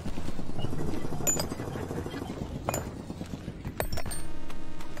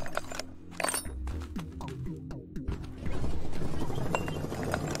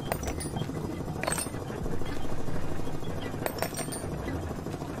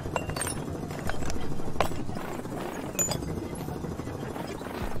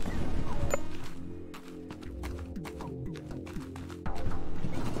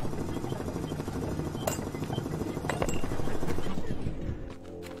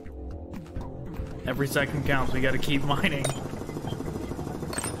 Every second counts, we gotta keep mining.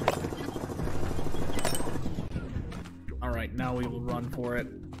 Alright, now we will run for it.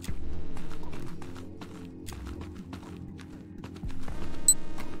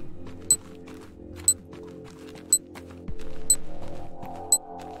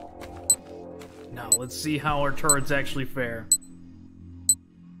 Now, let's see how our turrets actually fare.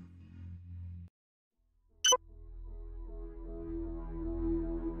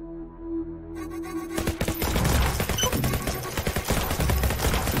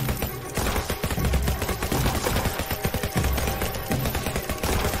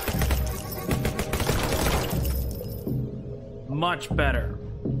 Much better.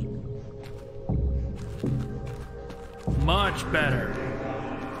 Much better.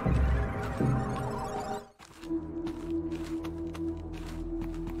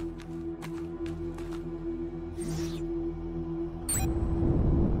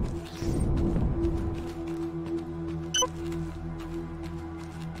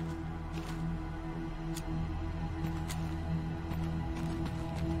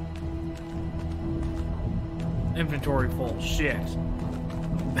 Inventory full. Shit.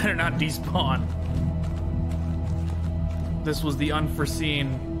 Better not despawn. This was the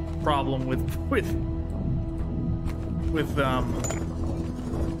unforeseen problem with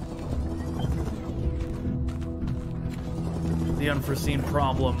the unforeseen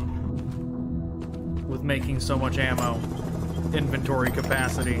problem with making so much ammo. Inventory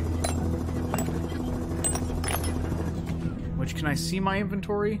capacity. Which, can I see my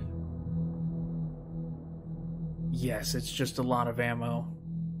inventory? Yes, it's just a lot of ammo.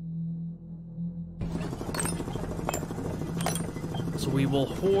 So we will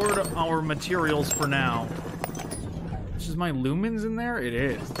hoard our materials for now. Is my lumens in there? It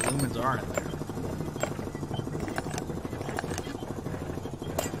is. The lumens are in there.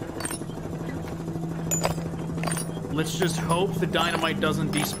 Let's just hope the dynamite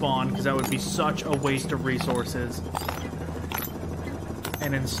doesn't despawn, because that would be such a waste of resources.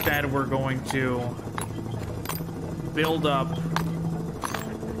 And instead we're going to build up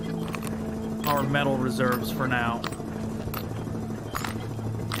our metal reserves for now.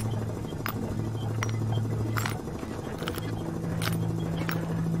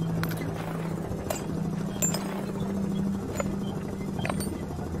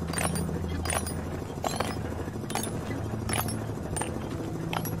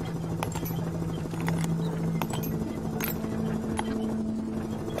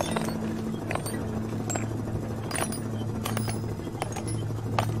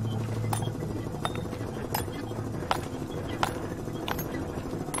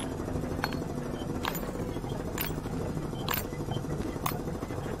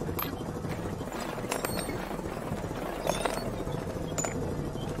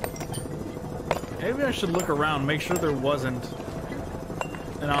 Maybe I should look around, make sure there wasn't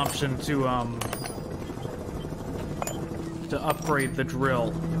an option to upgrade the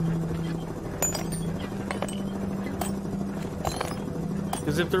drill.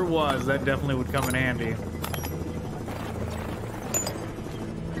 Because if there was, that definitely would come in handy.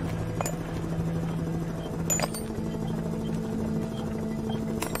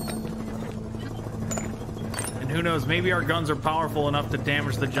 who knows? Maybe our guns are powerful enough to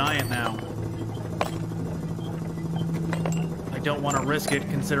damage the giant now. I don't want to risk it,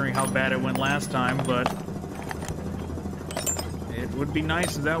 considering how bad it went last time, but it would be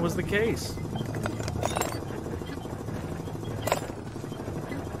nice if that was the case.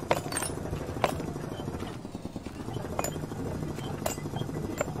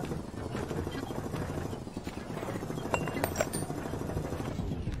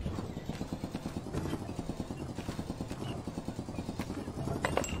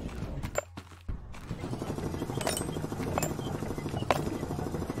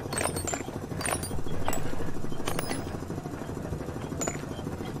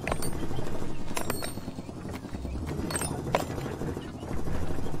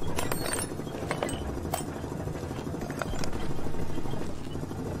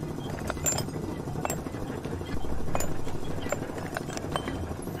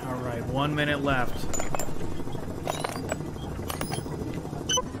 All right, 1 minute left.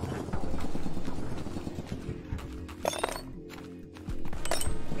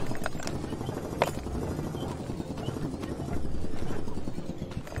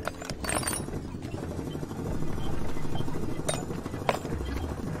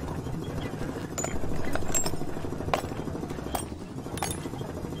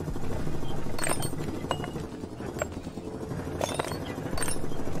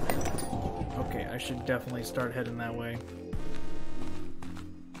 Should definitely start heading that way.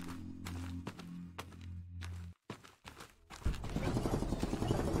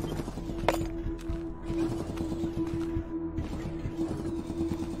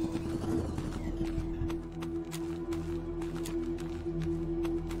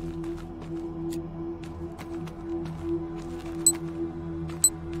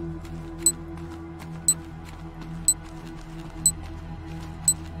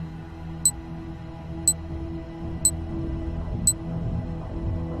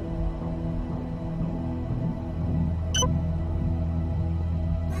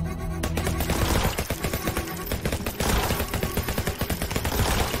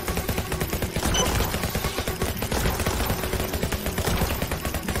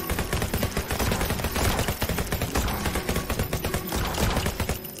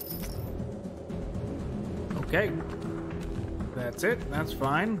 Okay. That's it. That's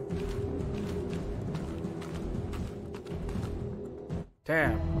fine.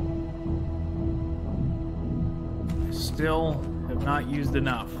 Tab. I still have not used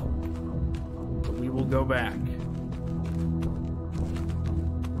enough. But we will go back.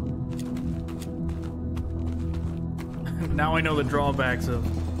 Now I know the drawbacks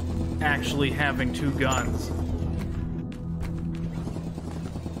of actually having two guns.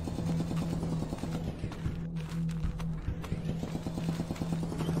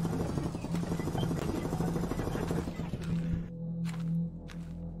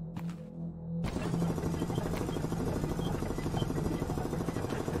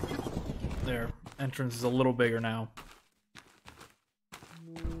 There, entrance is a little bigger now.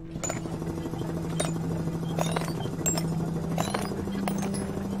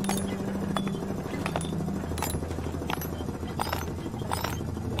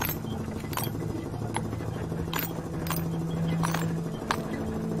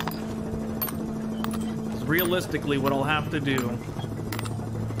 Realistically, what I'll have to do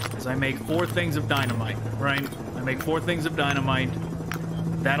is I make 4 things of dynamite, right? I make 4 things of dynamite.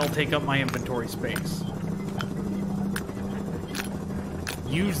 That'll take up my inventory space.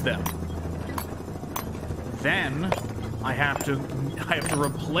 Use them. Then I have to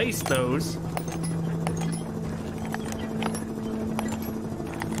replace those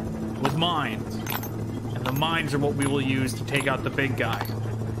with mines. And the mines are what we will use to take out the big guy.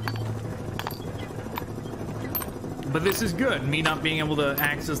 But this is good, me not being able to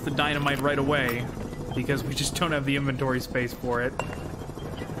access the dynamite right away, because we just don't have the inventory space for it,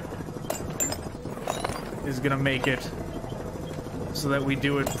 is gonna make it so that we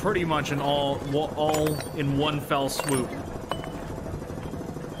do it pretty much in all in one fell swoop.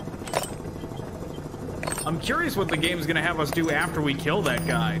 I'm curious what the game's gonna have us do after we kill that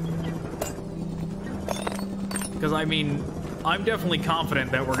guy. Because, I mean, I'm definitely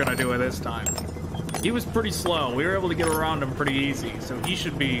confident that we're gonna do it this time. He was pretty slow. We were able to get around him pretty easy, so he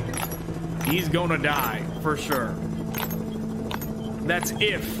should be... He's gonna die, for sure. That's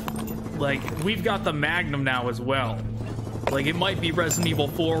if... Like, we've got the Magnum now as well. Like, it might be Resident Evil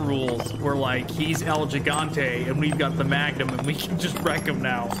 4 rules, where, like, he's El Gigante, and we've got the Magnum, and we can just wreck him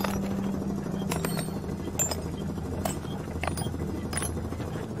now.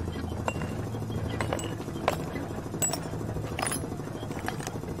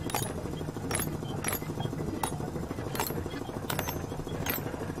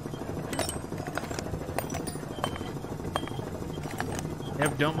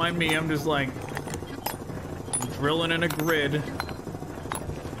 Don't mind me. I'm just like drilling in a grid.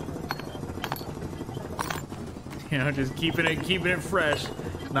 You know, just keeping it fresh,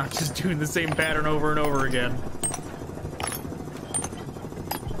 not just doing the same pattern over and over again.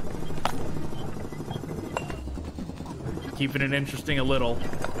 Keeping it interesting a little.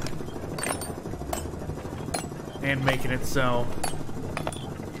 And making it so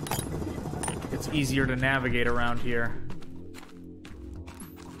it's easier to navigate around here.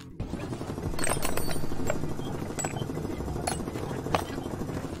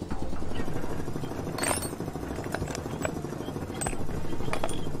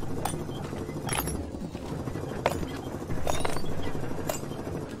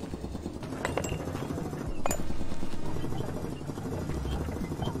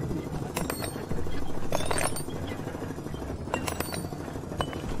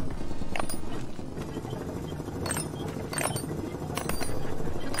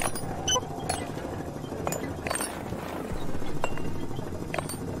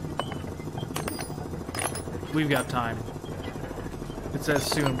 We've got time. It says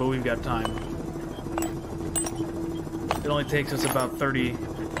soon, but we've got time. It only takes us about 30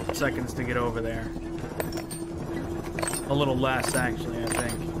 seconds to get over there. A little less, actually, I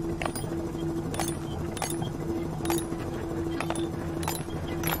think.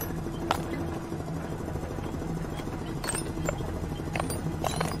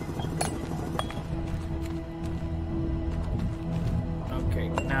 Okay,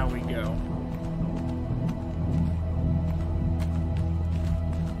 now we go.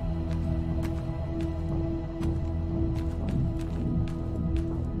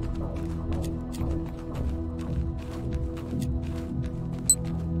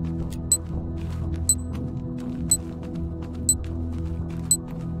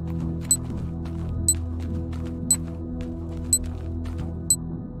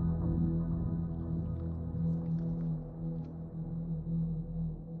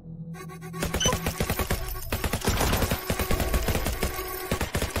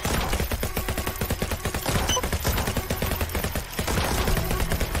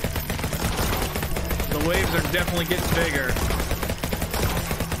 The waves are definitely getting bigger.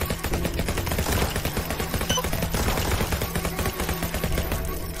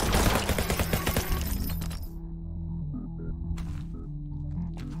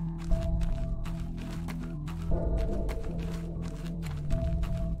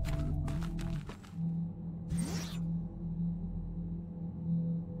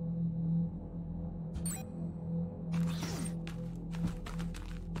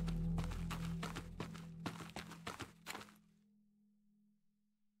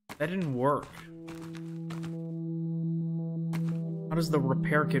 That didn't work. How does the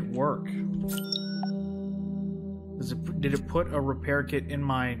repair kit work? Did it put a repair kit in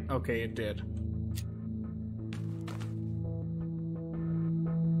my... Okay, it did.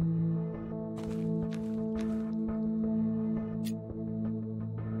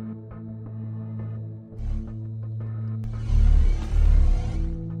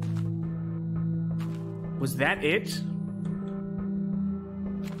 Was that it?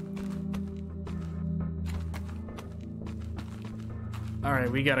 All right,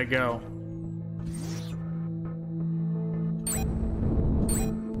 we gotta go.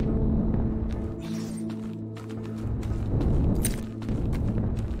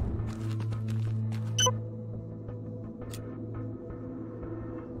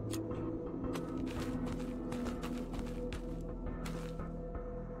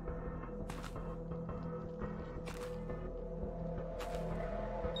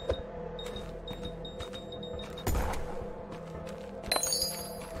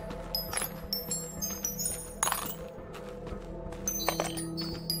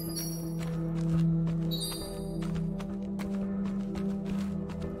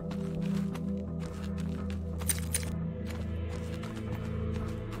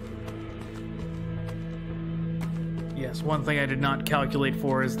 Yes, one thing I did not calculate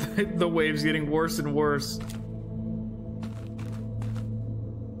for is the waves getting worse and worse.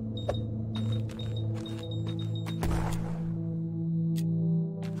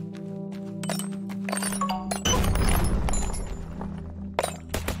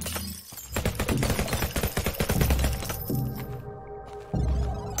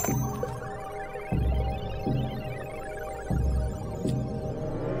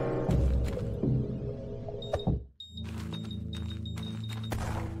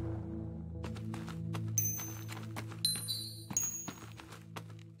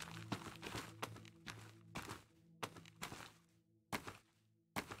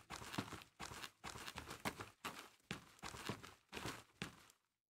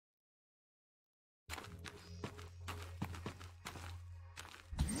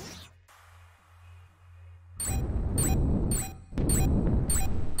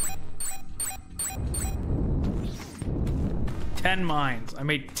 10 mines. I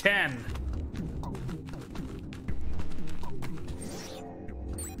made 10.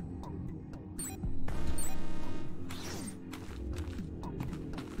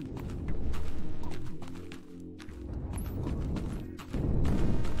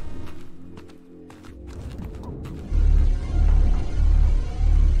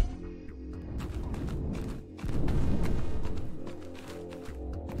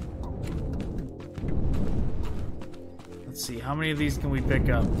 Let's see, how many of these can we pick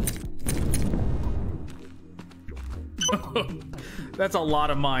up? That's a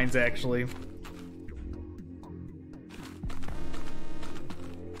lot of mines, actually.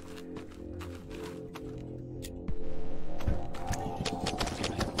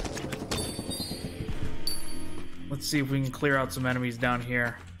 Let's see if we can clear out some enemies down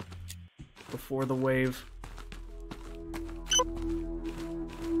here before the wave.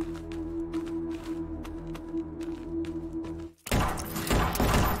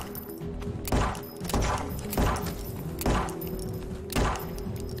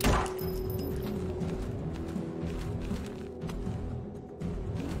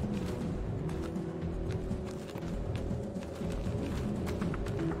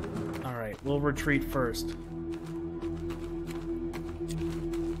 We'll retreat first.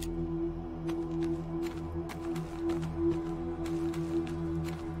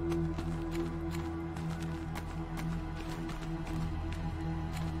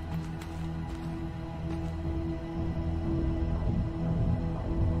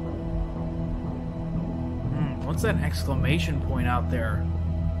 What's that exclamation point out there?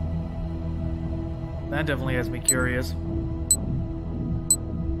 That definitely has me curious.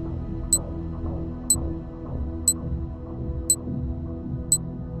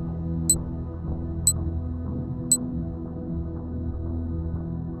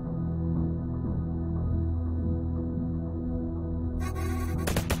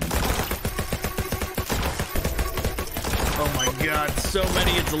 So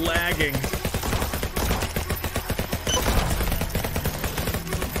many, it's lagging.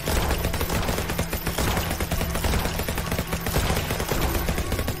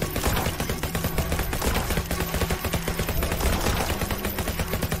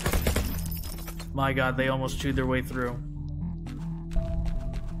 My God, they almost chewed their way through.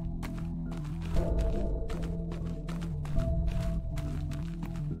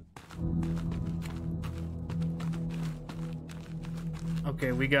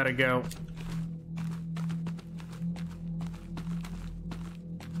 Okay, we gotta go.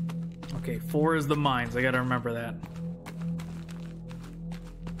 Okay, 4 is the mines. I gotta remember that.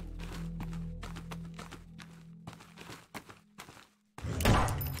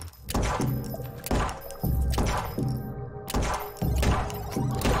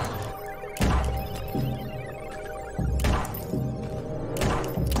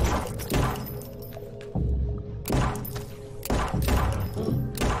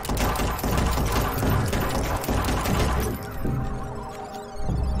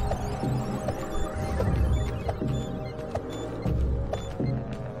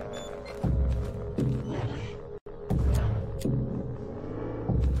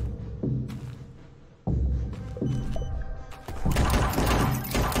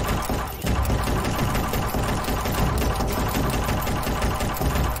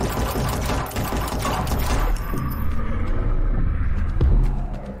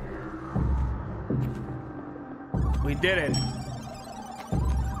 We did it.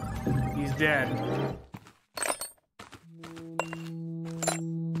 He's dead.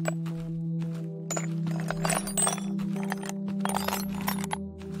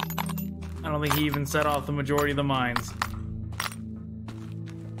 I don't think he even set off the majority of the mines.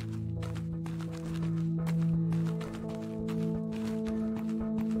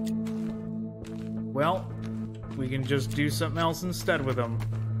 Well, we can just do something else instead with him.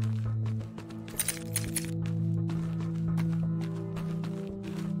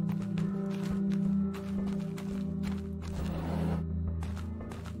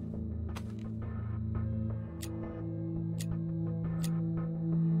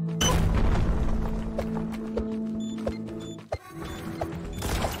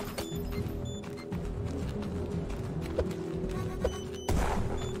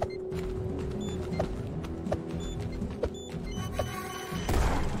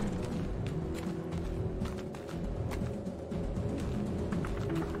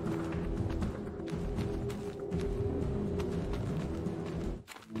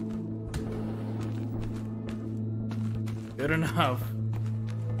 Good enough.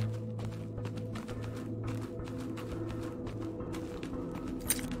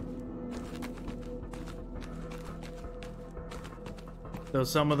 Though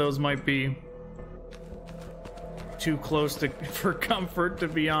some of those might be too close to for comfort, to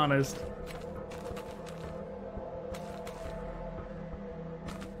be honest.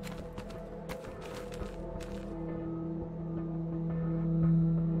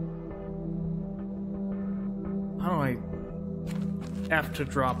 How do I F to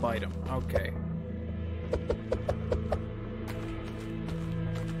drop item? Okay.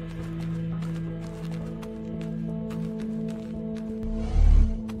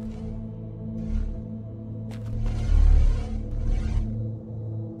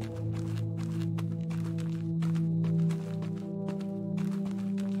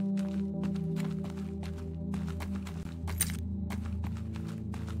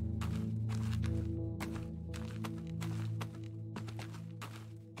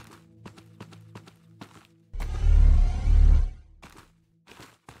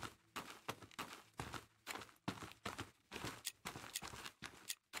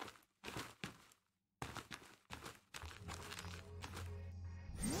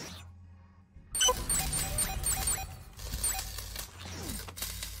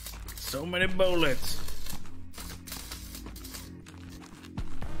 So many bullets.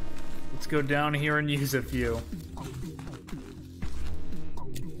 Let's go down here and use a few.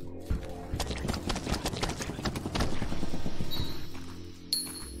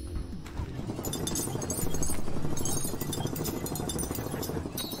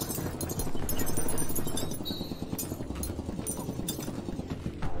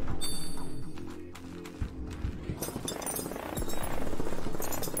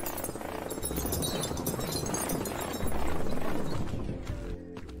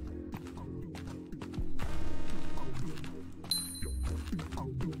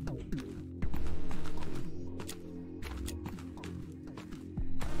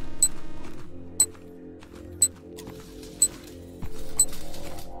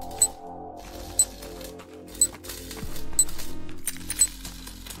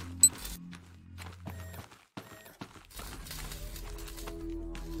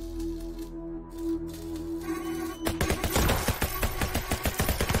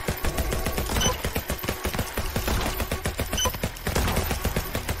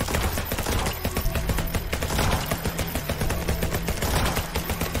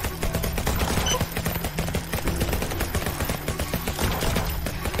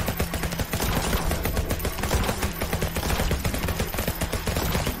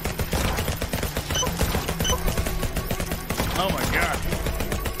 Oh my god.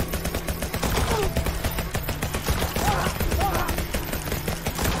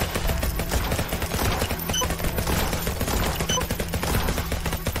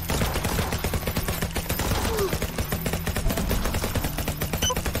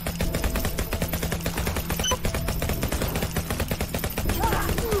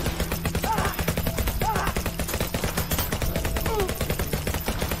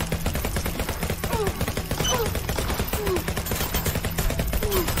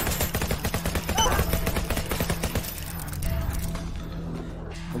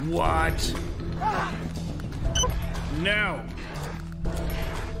 What? No.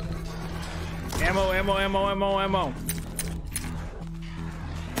 Ammo, ammo, ammo, ammo, ammo.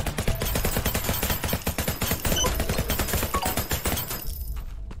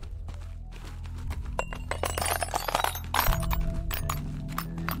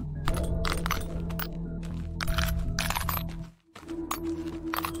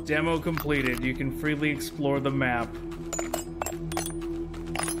 Demo completed. You can freely explore the map.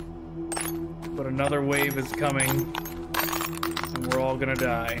 But another wave is coming, and we're all gonna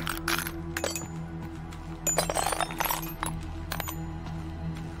die.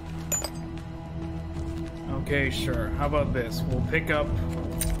 Okay, sure. How about this? We'll pick up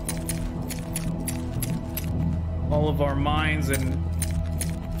all of our mines and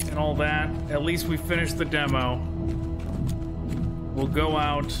all that. At least we finished the demo. We'll go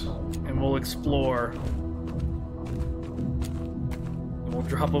out and we'll explore. And we'll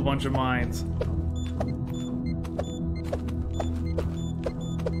drop a bunch of mines.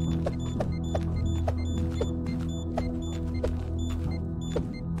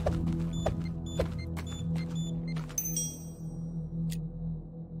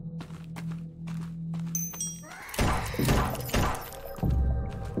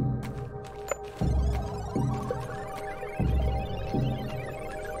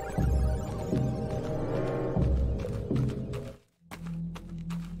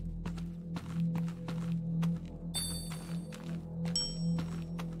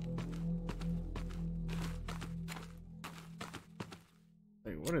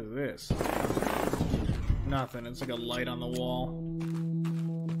 Wait, what is this? Nothing. It's like a light on the wall.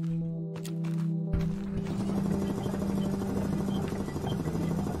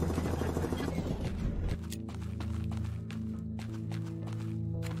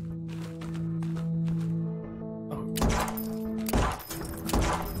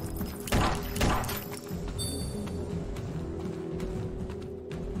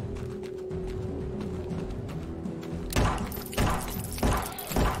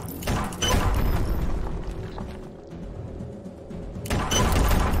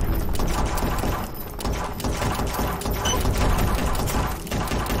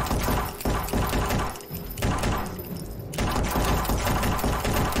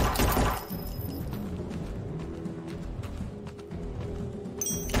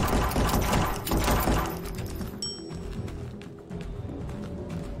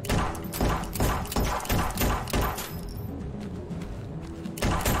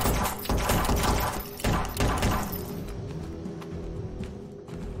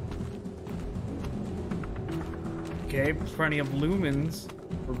 Okay, plenty of lumens.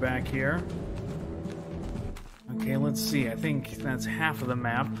 We're back here. Okay, let's see. I think that's half of the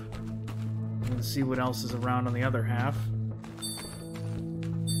map. Let's see what else is around on the other half.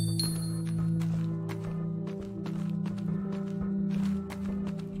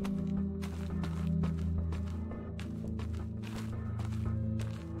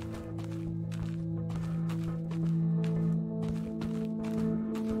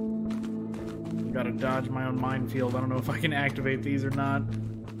 Gotta dodge my own minefield. I don't know if I can activate these or not.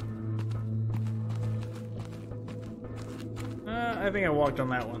 I think I walked on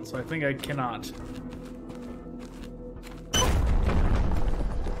that one, so I think I cannot.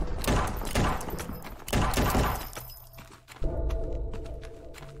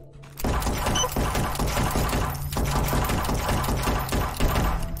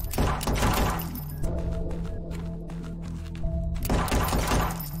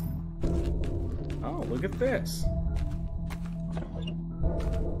 Oh, look at this.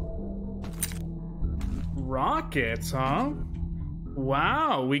 Rockets, huh?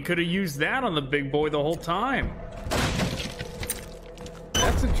 Wow, we could have used that on the big boy the whole time.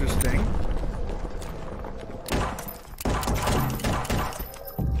 That's interesting.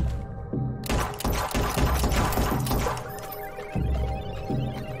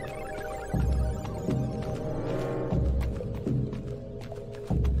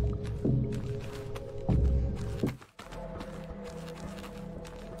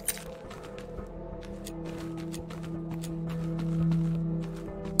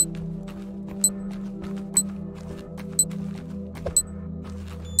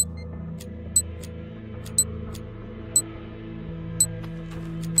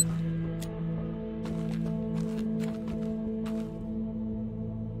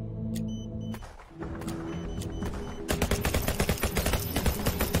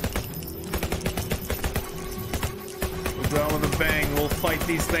 Well, with a bang, we'll fight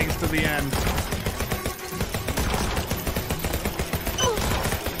these things to the end.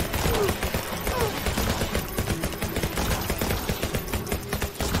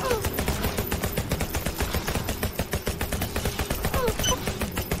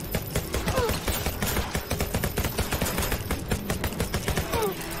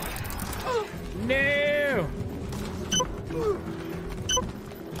 No!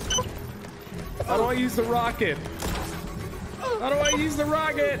 How do I use the rocket? How do I use the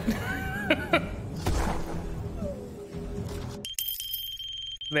rocket?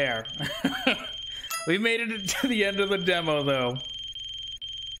 There. We made it to the end of the demo, though.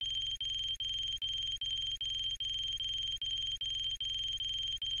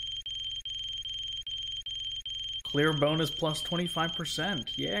 Clear bonus plus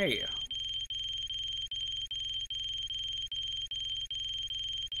 25%. Yay.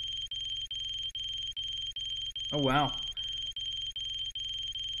 Oh, wow.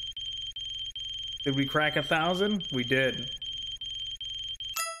 Did we crack 1,000? We did.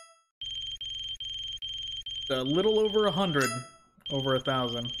 A little over 100. Over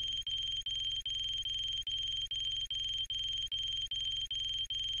 1,000.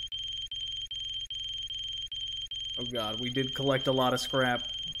 Oh god, we did collect a lot of scrap.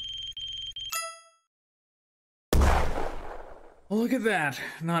 Well, look at that.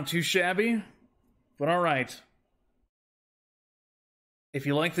 Not too shabby, but alright. If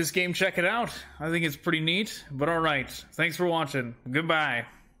you like this game, check it out. I think it's pretty neat, but alright. Thanks for watching. Goodbye.